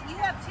 So you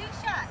have 2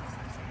 shots.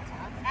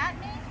 At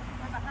me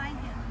or behind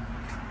him?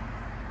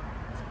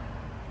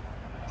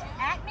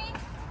 At me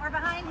or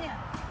behind him?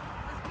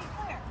 Let's be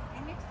clear.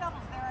 In mixed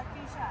doubles, there are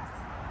 2 shots.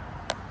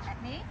 At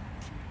me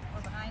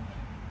or behind him?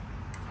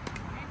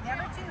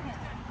 Never to him.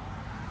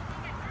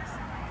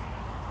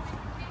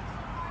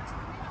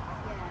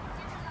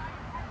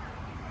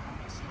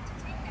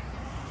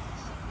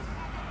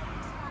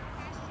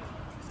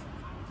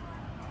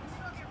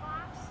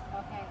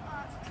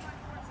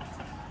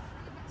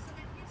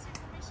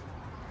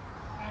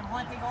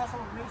 thing also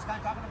Ruth's kind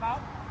of talking about.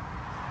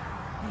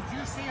 Did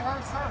you see her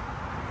serve?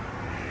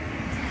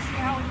 Did you see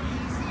how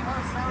easy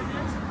her serve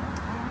is?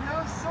 When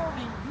you're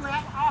serving, you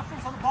have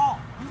offense on the ball.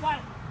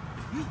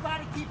 You've got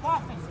to keep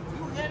offense. If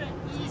you hit an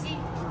easy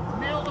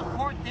middle of the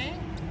court thing,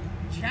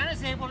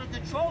 Jana's able to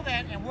control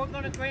that, and we're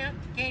going to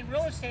gain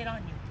real estate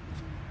on you.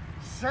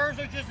 Serves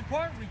are just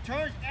important.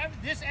 Returns,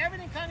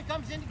 everything kind of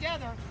comes in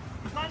together.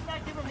 You've got to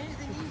not give them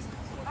anything easy.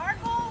 Our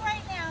goal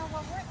right now,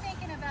 what we're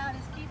thinking about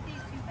is keep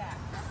these two back.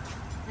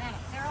 Jana.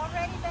 They're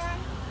already back.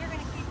 You're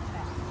going to keep them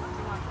back.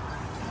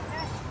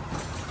 Okay?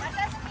 That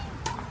doesn't mean,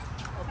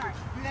 sorry.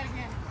 Do that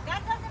again.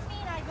 That doesn't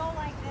mean I go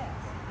like this.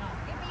 No.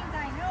 It means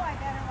I know I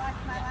better watch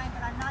my line,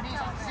 but I'm not Means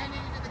I'm telegraphing.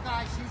 sending it to the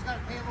guy. She's got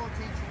to pay a little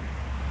attention.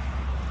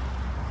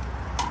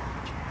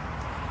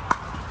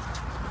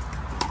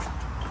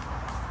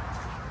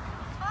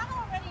 Todd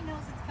already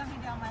knows it's coming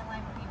down my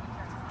line when he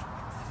returns.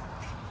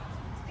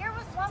 There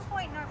was one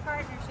point in our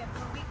partnership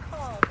where we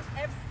called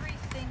every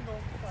single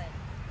play.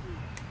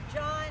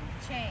 John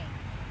change.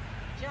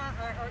 John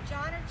or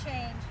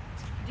change.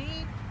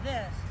 Deep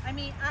this. I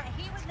mean,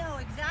 he would know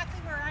exactly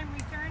where I'm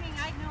returning.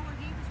 I'd know where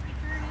he was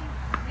returning.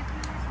 If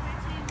we were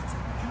switching.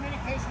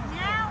 Communication.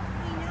 Now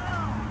we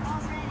know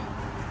already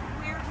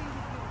where we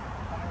would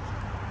go.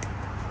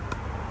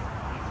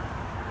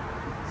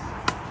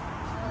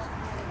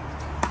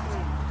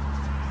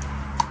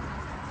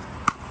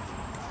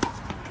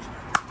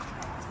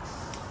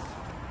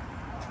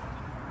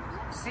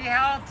 See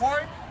how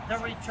important the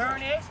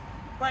return is?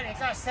 But it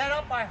got set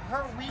up by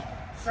her weak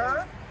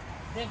serve.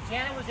 Then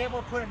Jana was able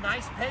to put a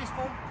nice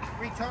paceful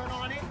return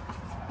on it.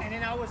 And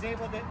then I was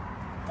able to,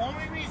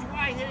 only reason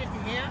why I hit it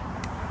to him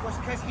was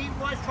because he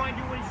was trying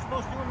to do what he's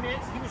supposed to do in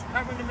minutes. He was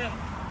covering the middle.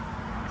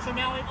 So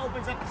now it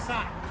opens up the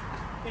side.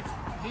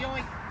 You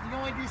can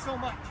only do so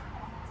much.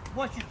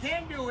 What you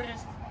can do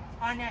is,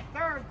 on that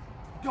third,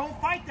 don't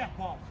fight that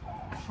ball.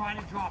 Try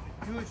to drop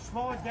it. Do it,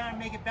 slow it down, and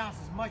make it bounce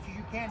as much as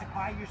you can to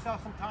buy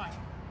yourself some time.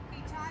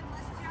 Okay, Todd,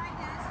 let's try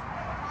this.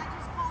 I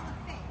just called a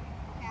fake,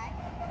 okay?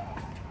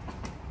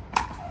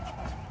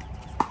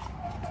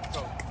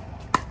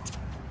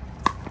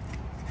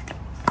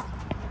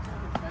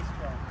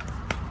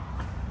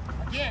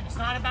 Again, it's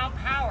not about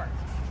power.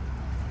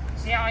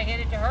 See how I hit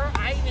it to her?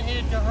 I even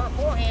hit it to her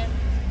forehand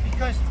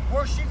because the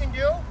worst you can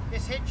do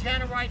is hit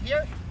Jana right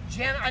here.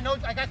 Jana, I know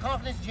I got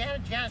confidence in Jana.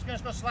 Jana's going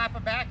to go slap her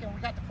back, and we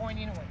got the point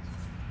anyways.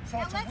 So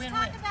Now it's a let's win-win.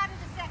 talk about it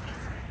a second.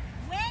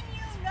 When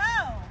you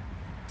know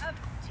a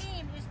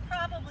team is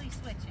probably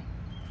switching,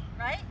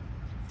 right?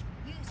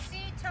 You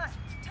see Todd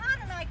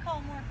and I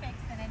call more fakes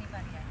than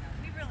anybody I know.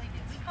 We really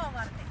do. We call a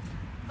lot of fakes.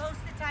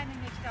 Most of the time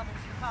in mixed doubles,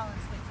 you're calling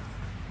switches.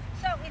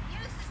 So if you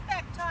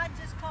suspect Todd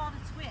just called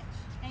a switch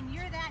and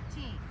you're that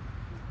team,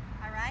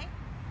 all right?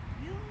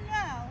 You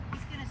know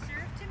he's going to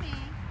serve to me.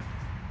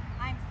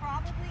 I'm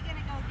probably going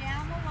to go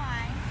down the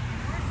line.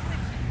 We're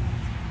switching.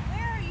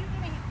 Where are you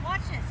going to hit?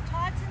 Watch this.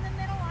 Todd's in the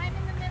middle. I'm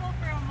in the middle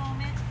for a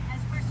moment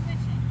as we're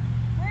switching.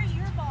 Where's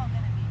your ball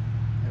going to be?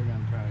 They're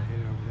going to try to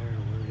hit it over there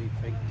where he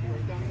faked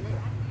it.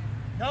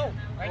 No,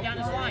 right down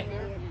his line.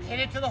 Hit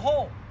it to the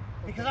hole.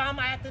 Because I'm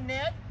at the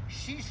net,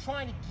 she's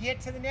trying to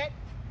get to the net,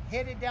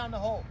 hit it down the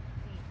hole.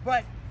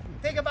 But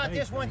think about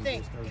this one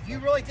thing. If you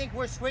really think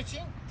we're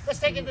switching, let's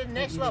take it to the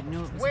next level.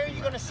 Where are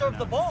you going to serve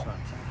the ball?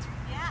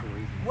 Yeah.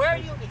 Where are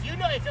you,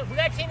 if we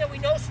got a team that we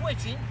know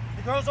switching,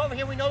 the girl's over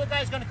here, we know the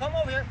guy's going to come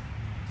over here,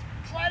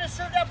 try to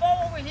serve that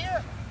ball over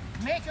here.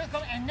 Make her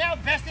come, and now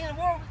best thing in the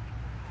world,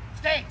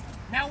 stay.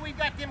 Now we've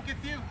got them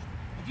confused.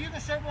 If you can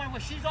serve one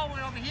where she's all the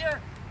way over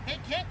here, they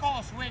can't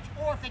call a switch,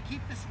 or if they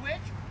keep the switch,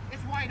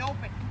 it's wide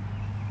open.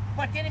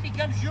 But then it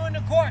becomes you in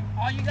the court.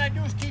 All you got to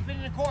do is keep it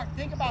in the court.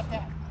 Think about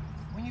that.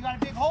 When you got a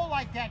big hole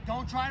like that,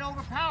 don't try to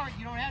overpower it.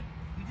 You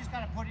just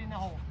got to put it in the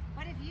hole.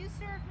 But if you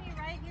serve me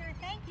right here,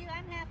 thank you.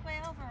 I'm halfway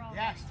over already.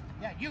 Yes.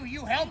 Yeah,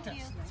 you helped us.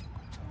 Thank you.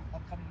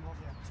 I'm coming you over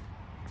there.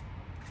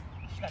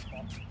 She got the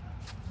ball.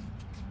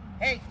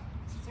 Hey.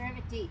 Serve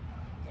it deep.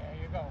 There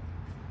you go.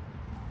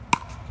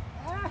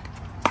 Ah.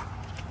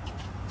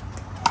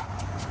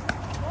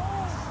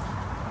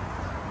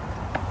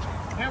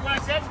 Remember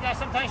what I said? You got to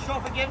sometimes show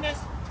forgiveness.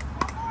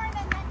 One more and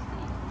then next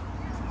team.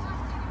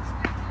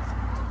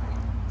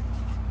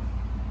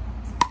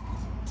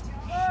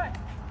 Good.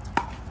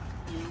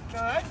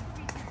 Good.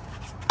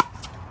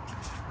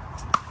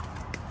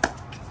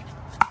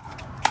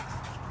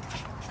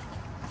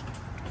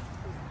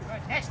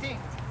 Good. Next team.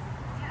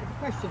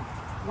 Question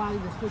while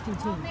you're switching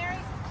Well, teams.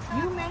 Mary's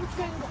You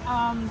mentioned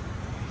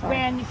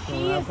when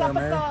she is up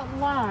at the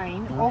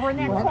line over in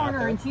that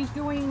corner and she's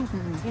doing,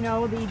 you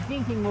know, the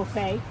dinking, we'll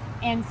say,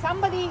 and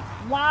somebody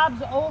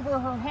lobs over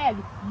her head,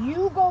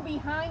 you go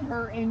behind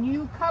her and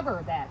you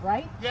cover that,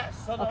 right? Yes.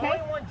 So the Okay.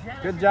 only one Jana.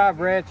 Good job,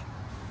 Rich.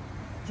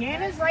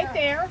 Jana's right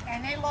there.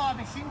 And they lob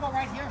it. She can go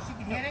right here. She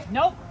can hit it.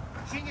 Nope.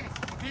 She can get it.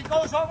 If it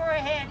goes over her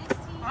head,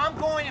 I'm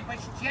going it. But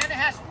Jana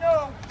has to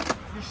know.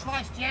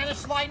 Jana's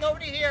sliding over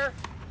to here.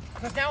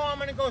 Because now I'm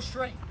going to go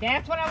straight.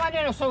 That's what I want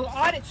to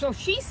know. So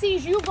she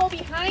sees you go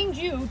behind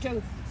you to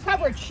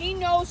covered. She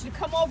knows to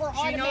come over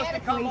She knows automatically.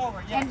 to come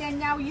over, yes. And then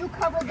now you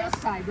cover this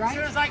side, As right?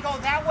 soon as I go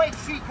that way,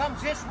 she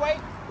comes this way.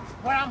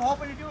 What I'm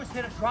hoping to do is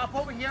hit a drop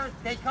over here.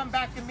 They come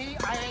back to me.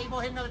 I'm able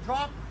to hit another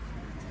drop.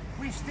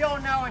 We still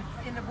now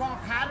in the wrong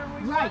pattern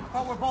we Right. want,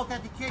 but we're both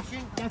at the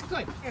kitchen. That's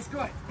good. It's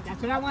good.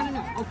 That's what I want to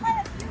know. Okay.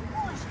 Quite a few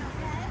push,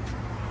 okay?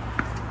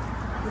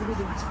 What are we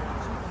doing?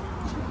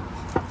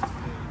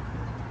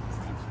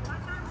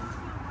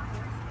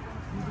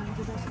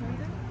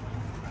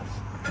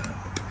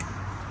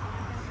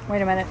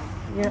 Wait a minute.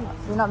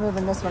 You're not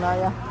moving this one, are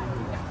you?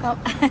 Oh.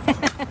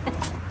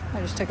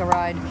 I just took a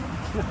ride.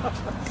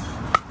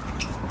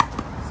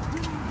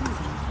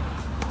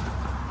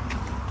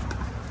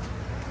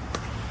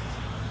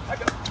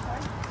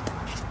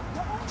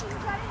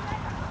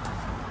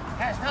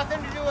 Has nothing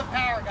to do with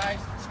power, guys.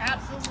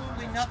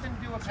 Absolutely nothing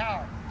to do with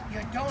power. You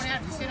don't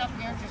have to sit up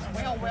here and just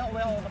wail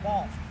on the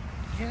ball.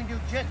 You can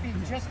be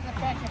just as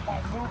effective by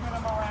moving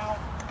them around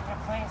and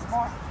playing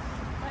smart.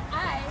 But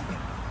I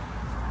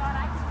thought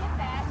I could get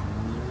that.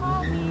 He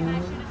called me and I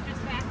should have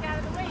just backed out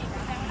of the way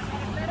because that would have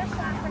been a better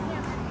shot for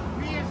him.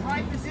 Be his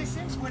right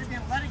position would have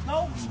been let it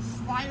go,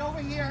 slide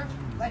over here,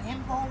 let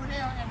him go over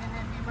there, and then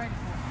be ready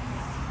for it.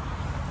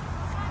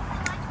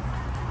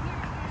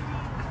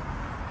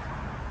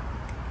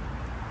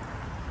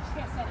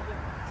 Can't set it here.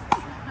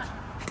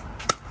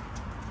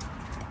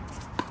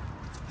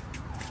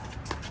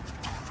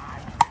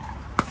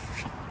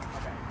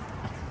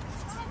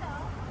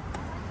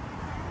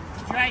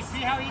 Did you guys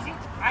see how easy?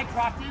 I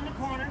dropped it in the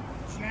corner.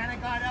 Jana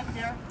got up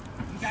there.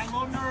 He got a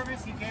little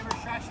nervous. He gave her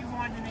a shot she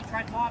wanted, and they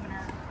tried lobbing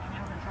her, and they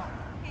were in trouble.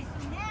 Okay, so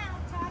now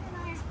Todd and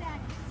I are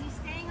stacking. He's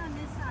staying on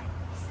this side.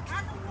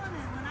 As a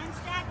woman, when I'm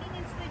stacking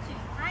and switching,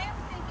 I am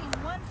thinking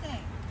one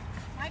thing.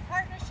 My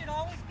partner should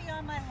always be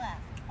on my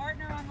left.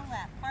 Partner on the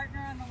left.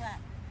 Partner on the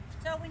left.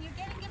 So when you're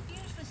getting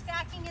confused with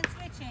stacking and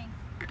switching,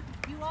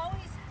 you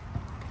always,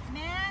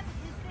 man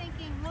is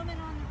thinking woman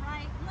on the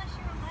right, unless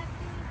you're a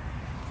lefty.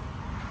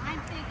 I'm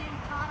thinking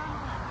Todd on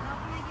the left. How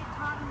can I get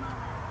Todd on my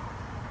left?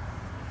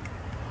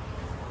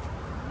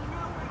 We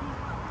know where he's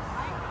going,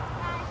 right,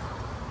 guys?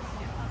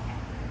 Okay.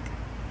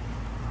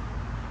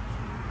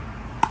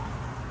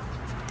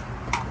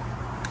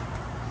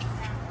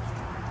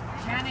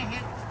 Jana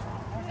hit.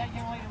 Where's that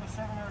young lady who was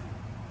serving her?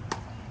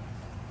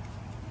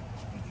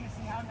 Did you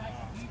see how nice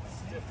it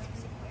beats?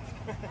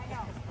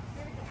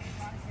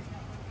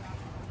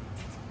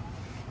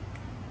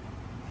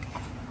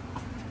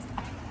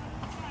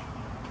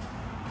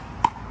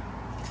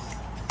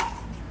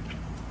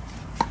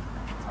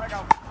 I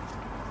know.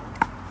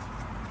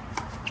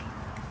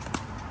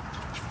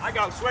 I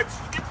go, switch.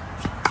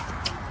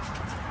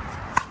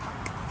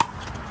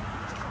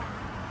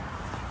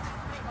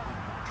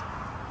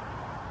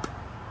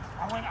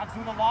 I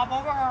threw the lob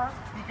over her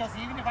because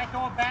even if I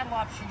throw a bad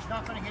lob, she's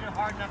not going to hit it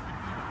hard enough to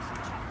beat it.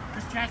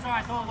 Because chances are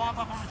I throw a lob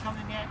up, I'm going to come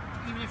in net.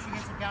 Even if she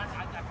hits it down,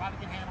 I probably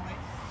can handle it.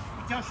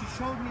 Until she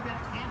showed me that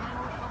I can't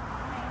handle it.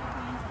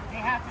 They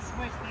have to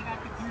switch. They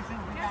got confusion.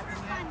 We got the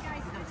Just for fun,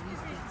 guys, switch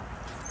positions.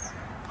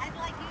 I'd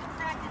like you to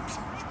practice a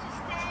switch, a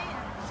stay,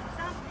 or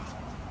something.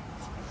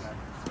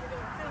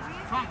 So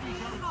here's Talk to the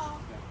each other. ball.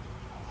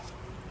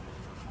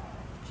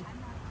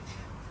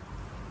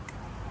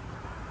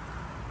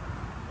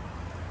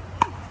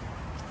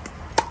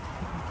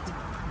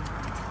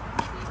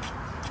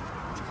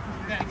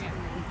 Do that again.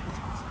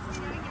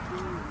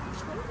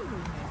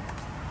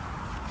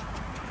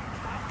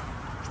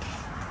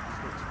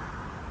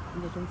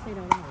 They didn't say it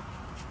out loud.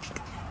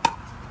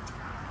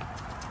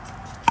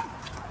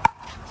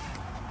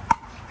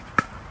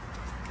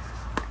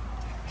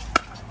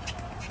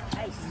 I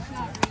have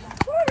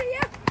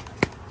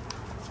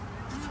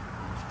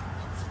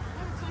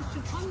a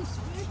question. On the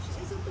switch,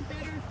 isn't the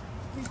better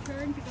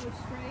return to go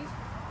straight?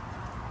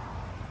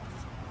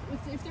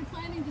 If they're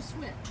planning to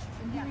switch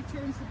and he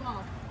returns the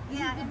ball,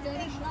 Yeah, isn't and the the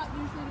better thing- shot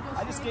usually to go straight?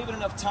 I just gave it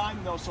enough time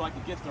though so I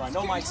could get there. I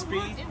know my It speed.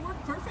 worked, it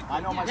worked perfectly. I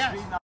know my Yes.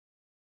 speed now.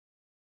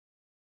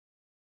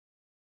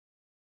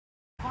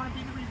 It's going to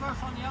be the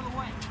reverse on the other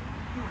way.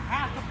 You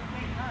have to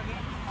make her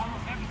hit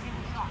almost every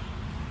single shot.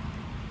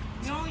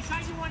 The only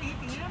shot you want to hit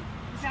to him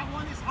is that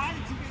one that's high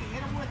that you can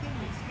hit him with it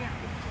and it's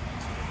scary.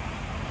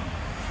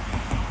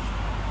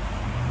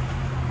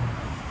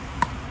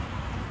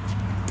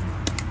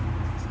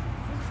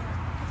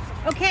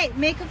 Okay,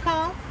 make a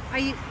call.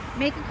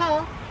 Make a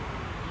call?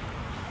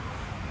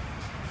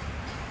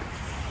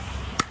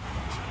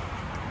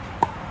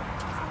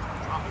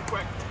 Drop it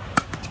quick.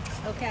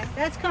 Okay,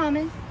 that's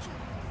common.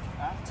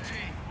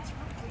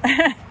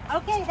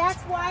 Okay,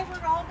 that's why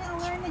we're all going to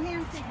learn the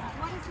hand signals.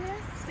 What is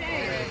this?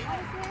 Stay. What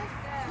is this?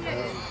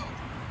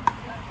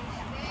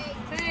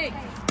 Take.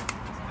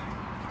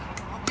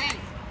 Okay,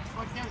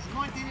 but there's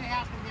one thing that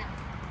happened there.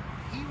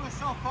 He was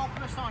so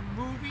focused on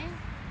moving,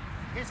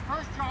 his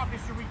first job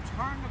is to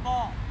return the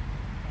ball.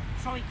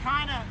 So he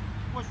kind of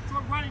was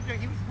running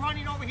he was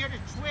running over here to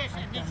twist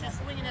and then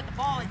just swinging at the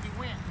ball if he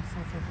wins.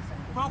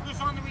 Focus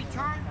on the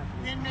return,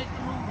 then make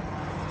the movement.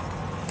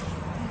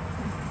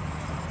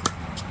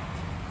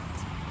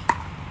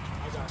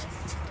 I got it.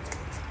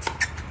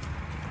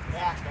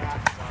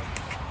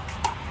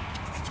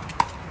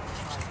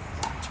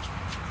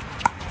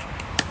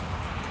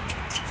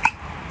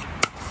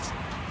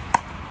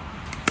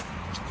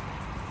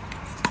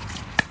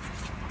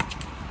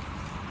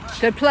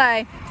 Good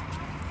play.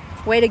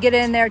 Way to get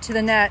in there to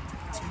the net.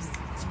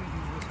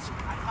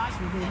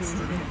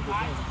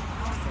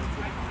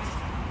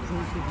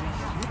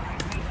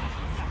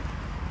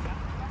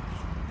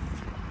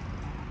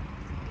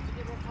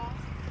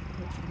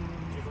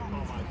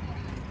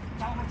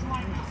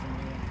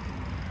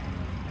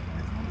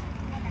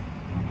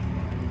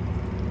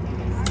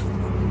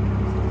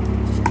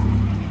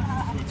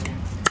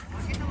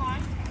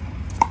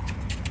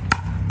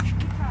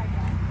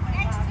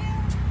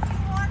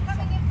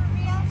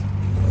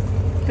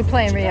 Good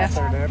playing, Rhea.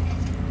 Tell her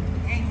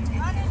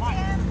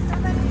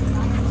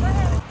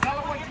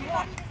what you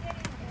want.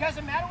 It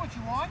doesn't matter what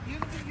you want. You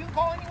can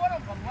call any one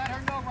of them. Let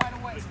her know right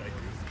away.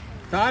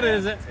 Todd,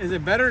 is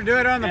it better to do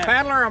it on the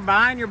paddle or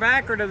behind your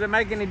back, or does it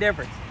make any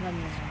difference?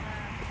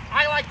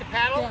 I like the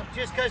paddle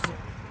just because,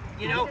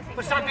 you know,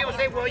 but some people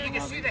say, well, you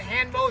can see the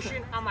hand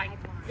motion. I'm like,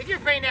 if you're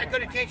paying that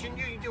good attention,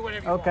 you can do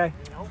whatever you want. You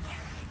know?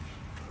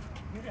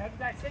 You have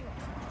that signal.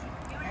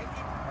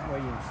 That way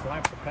you can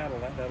slap the paddle.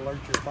 That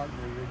alerts your partner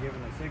you're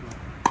giving a signal.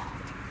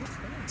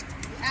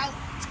 Out.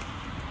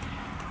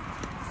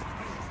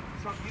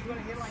 So if you're going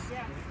to hit like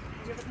that,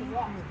 give it the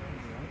walk.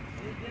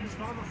 It's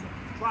almost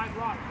a drive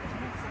rock.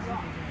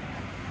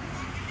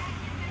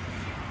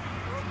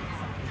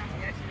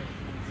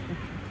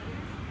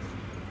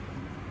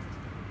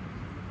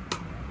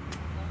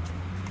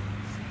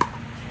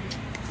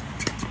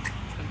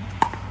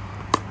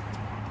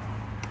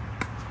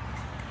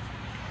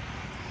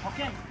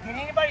 Okay, can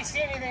anybody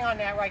see anything on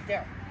that right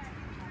there?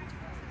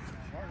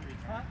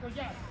 Huh? Where's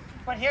that?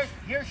 But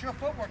here's your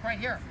footwork right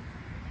here.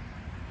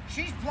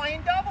 She's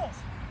playing doubles.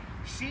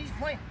 She's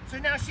playing. So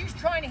now she's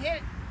trying to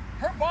hit.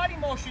 Her body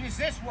motion is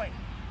this way.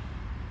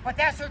 But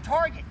that's her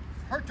target.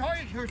 Her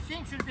target, her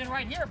thing should have been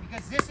right here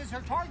because this is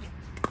her target.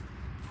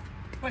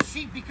 But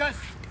because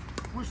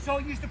we're so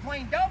used to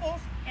playing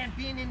doubles and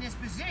being in this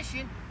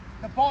position,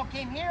 the ball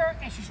came here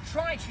and she's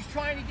trying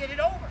to get it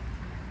over.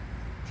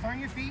 Turn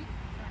your feet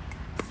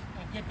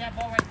and get that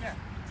ball right there.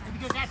 And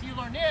because after you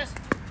learn this,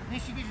 then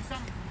she gives you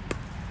something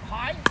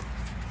high.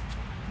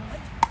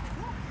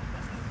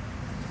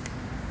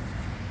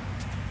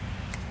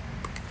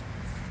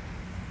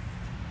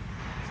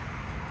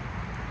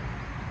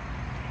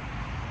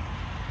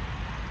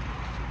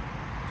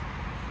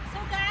 So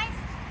guys,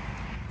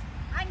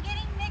 I'm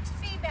getting mixed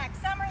feedback.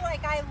 Some are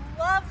like, I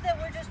love that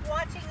we're just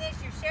watching this.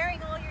 You're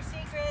sharing all your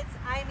secrets.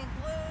 I'm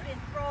glued,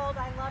 enthralled.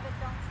 I love it.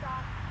 Don't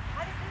stop.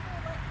 Other people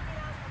would like to get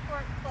out on the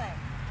court and play.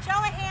 Show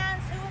of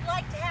hands, who would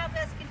like to have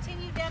us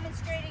continue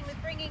demonstrating with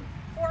bringing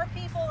 4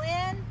 people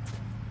in?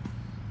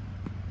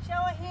 Show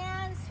of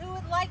hands, who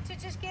would like to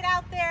just get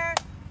out there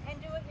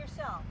and do it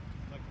yourself?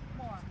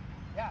 More.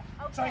 Yeah.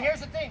 Okay. So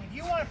here's the thing. If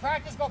you want to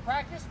practice, go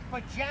practice.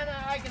 But Jana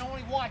and I can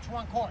only watch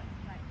one court.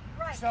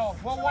 Right. So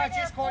we'll watch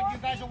this court. You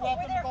guys are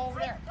welcome to go over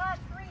there. Got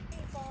 3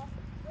 people.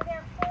 Were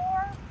there 4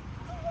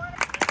 who want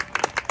to?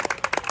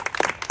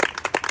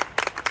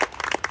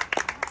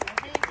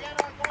 Me and Jana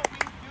are going to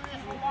do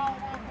this for a while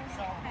longer.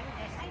 So.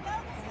 I know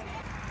this is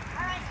good.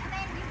 All right, and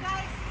then you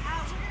guys,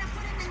 we're going to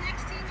put in the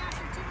next team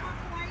after 2 more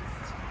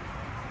points.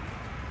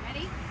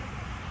 Ready?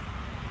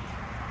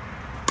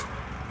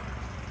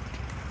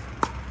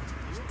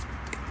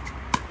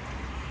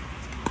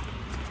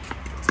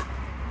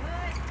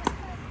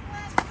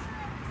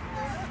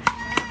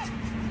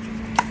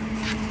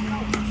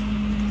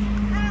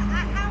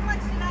 How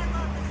much did I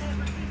love that they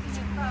were keeping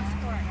it cross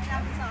court?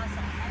 That was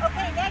awesome.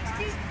 Okay, next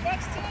team.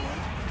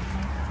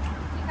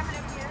 You coming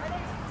over here?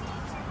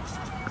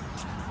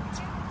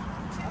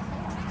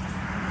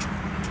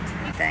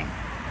 Thing.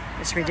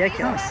 It's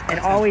ridiculous. It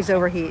always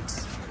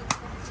overheats.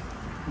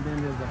 And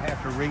then does it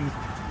have to read?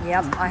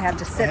 Yep, I have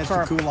to sit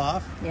for. cool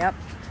off. Yep.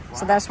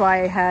 So that's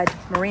why I had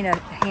Marina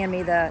hand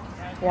me the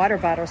water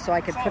bottle so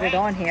I could put it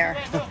on here.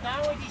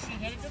 Not only did she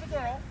hit it to the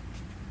girl,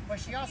 but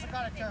she also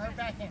got it to her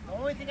backhand. The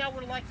only thing I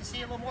would like to see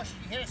a little more, she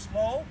hit it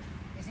slow,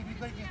 is if you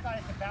could have just got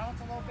it to balance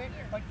a little bit.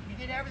 But you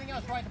did everything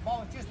else right. The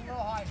ball was just a little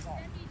high. Ball.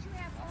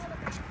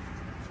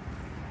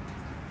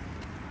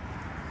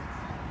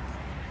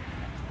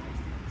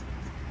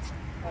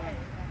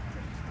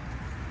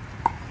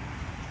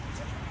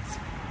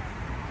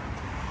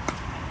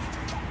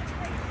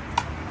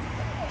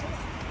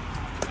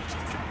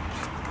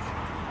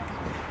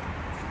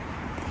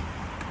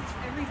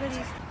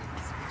 Everybody's.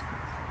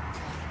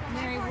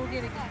 Mary, we'll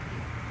get it. You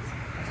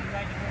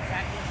guys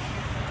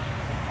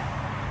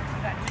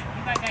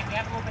actually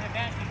have a little bit of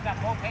advantage. You've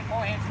got both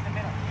hands in the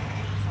middle.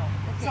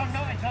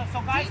 So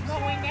guys,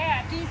 knowing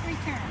that, Deep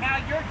return. now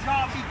your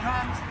job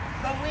becomes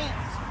the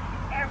wings.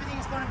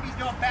 Everything's going to be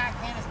your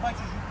backhand as much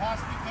as you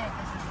possibly can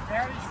because it's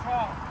very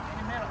strong in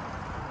the middle.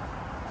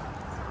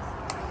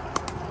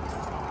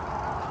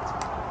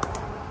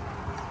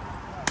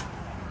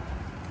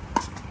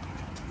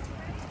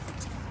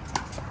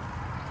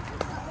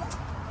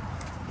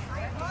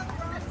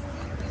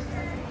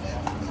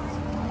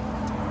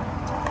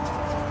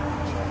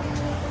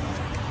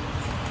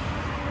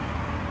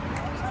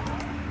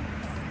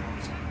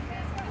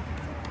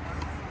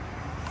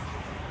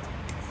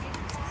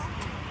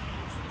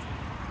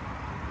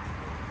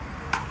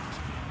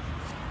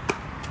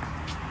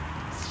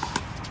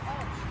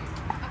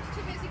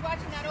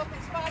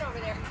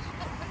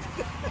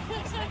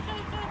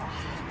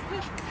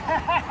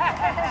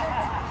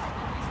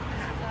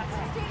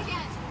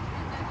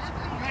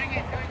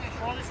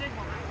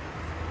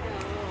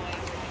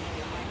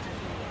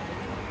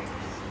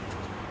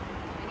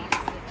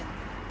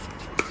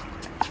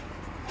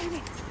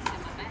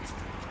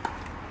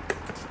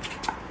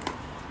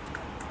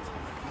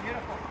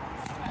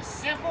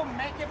 circle,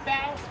 make it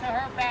bounce to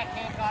her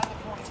backhand out of the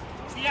point.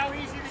 See how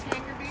easy the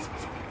game can be?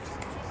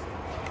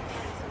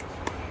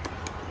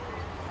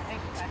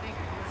 I think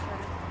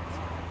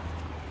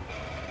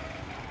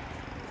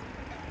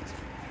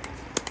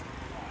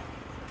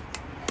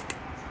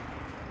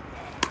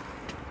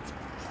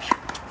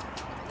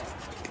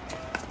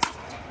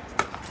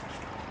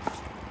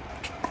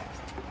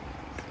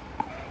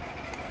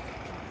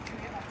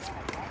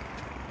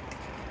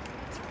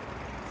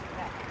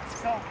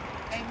so,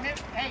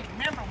 hey,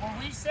 remember when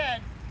we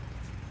said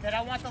that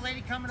I want the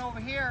lady coming over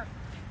here,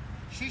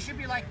 she should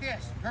be like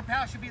this. Her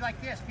pal should be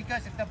like this,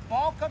 because if the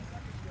ball comes,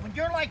 when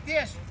you're like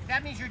this,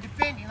 that means you're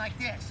defending like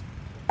this.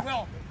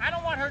 Well, I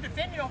don't want her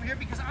defending over here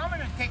because I'm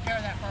going to take care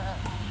of that for her.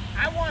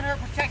 I want her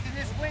protecting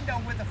this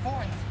window with the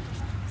forehand.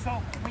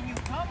 So when you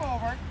come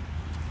over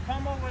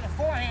with a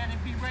forehand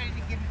and be ready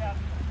to get it up.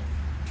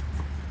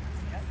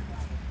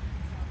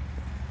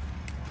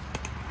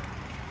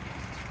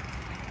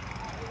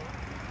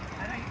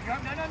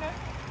 No.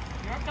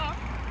 You're up top.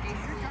 He's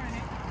returning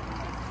it.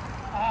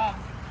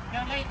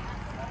 Young lady,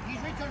 he's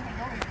returning it.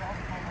 Over here.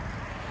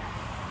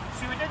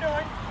 See what they're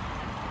doing?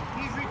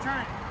 He's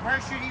returning. Where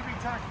should he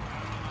return it?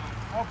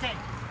 Okay.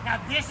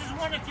 Now this is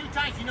one of the few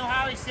times. You know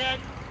how he said,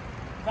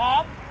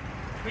 lob,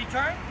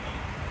 return?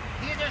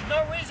 There's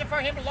no reason for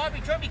him to lob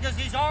return because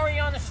he's already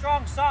on the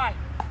strong side.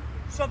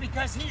 So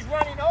because he's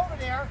running over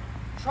there,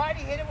 try to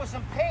hit it with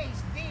some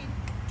pace, deep,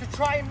 to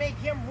try and make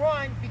him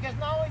run, because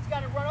not only he's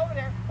got to run over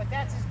there, but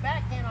that's his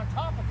backhand on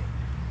top of it.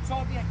 So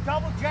it'll be a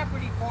double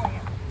jeopardy for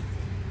him.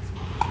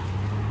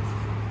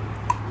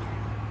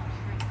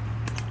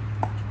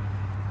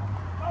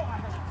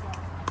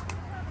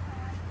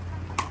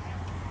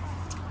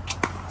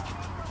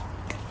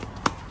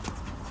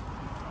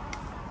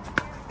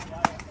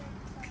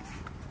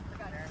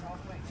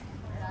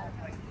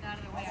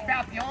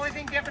 About the only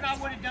thing different I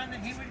would have done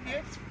than he would have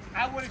did,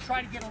 I would have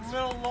tried to get a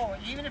little lower.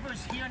 Even if it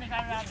was here and they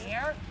got it out of the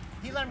air,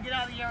 he let him get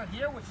out of the air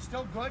here, which is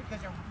still good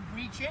because they're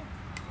reaching.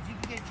 If you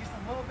can get just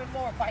a little bit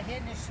more by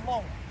hitting it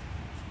slower.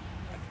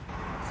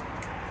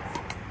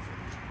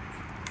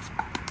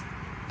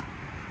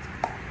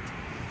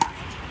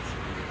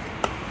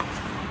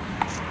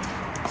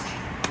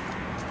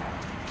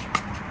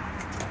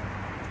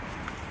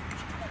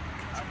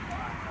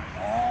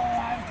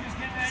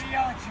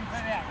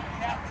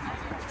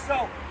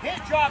 So his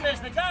job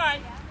as the guy,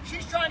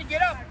 she's trying to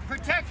get up,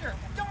 protect her.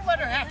 Don't let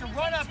her have to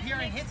run up here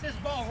and hit this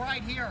ball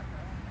right here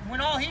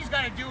when all he's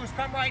got to do is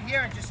come right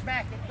here and just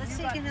smack it. Let's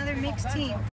take another mixed team.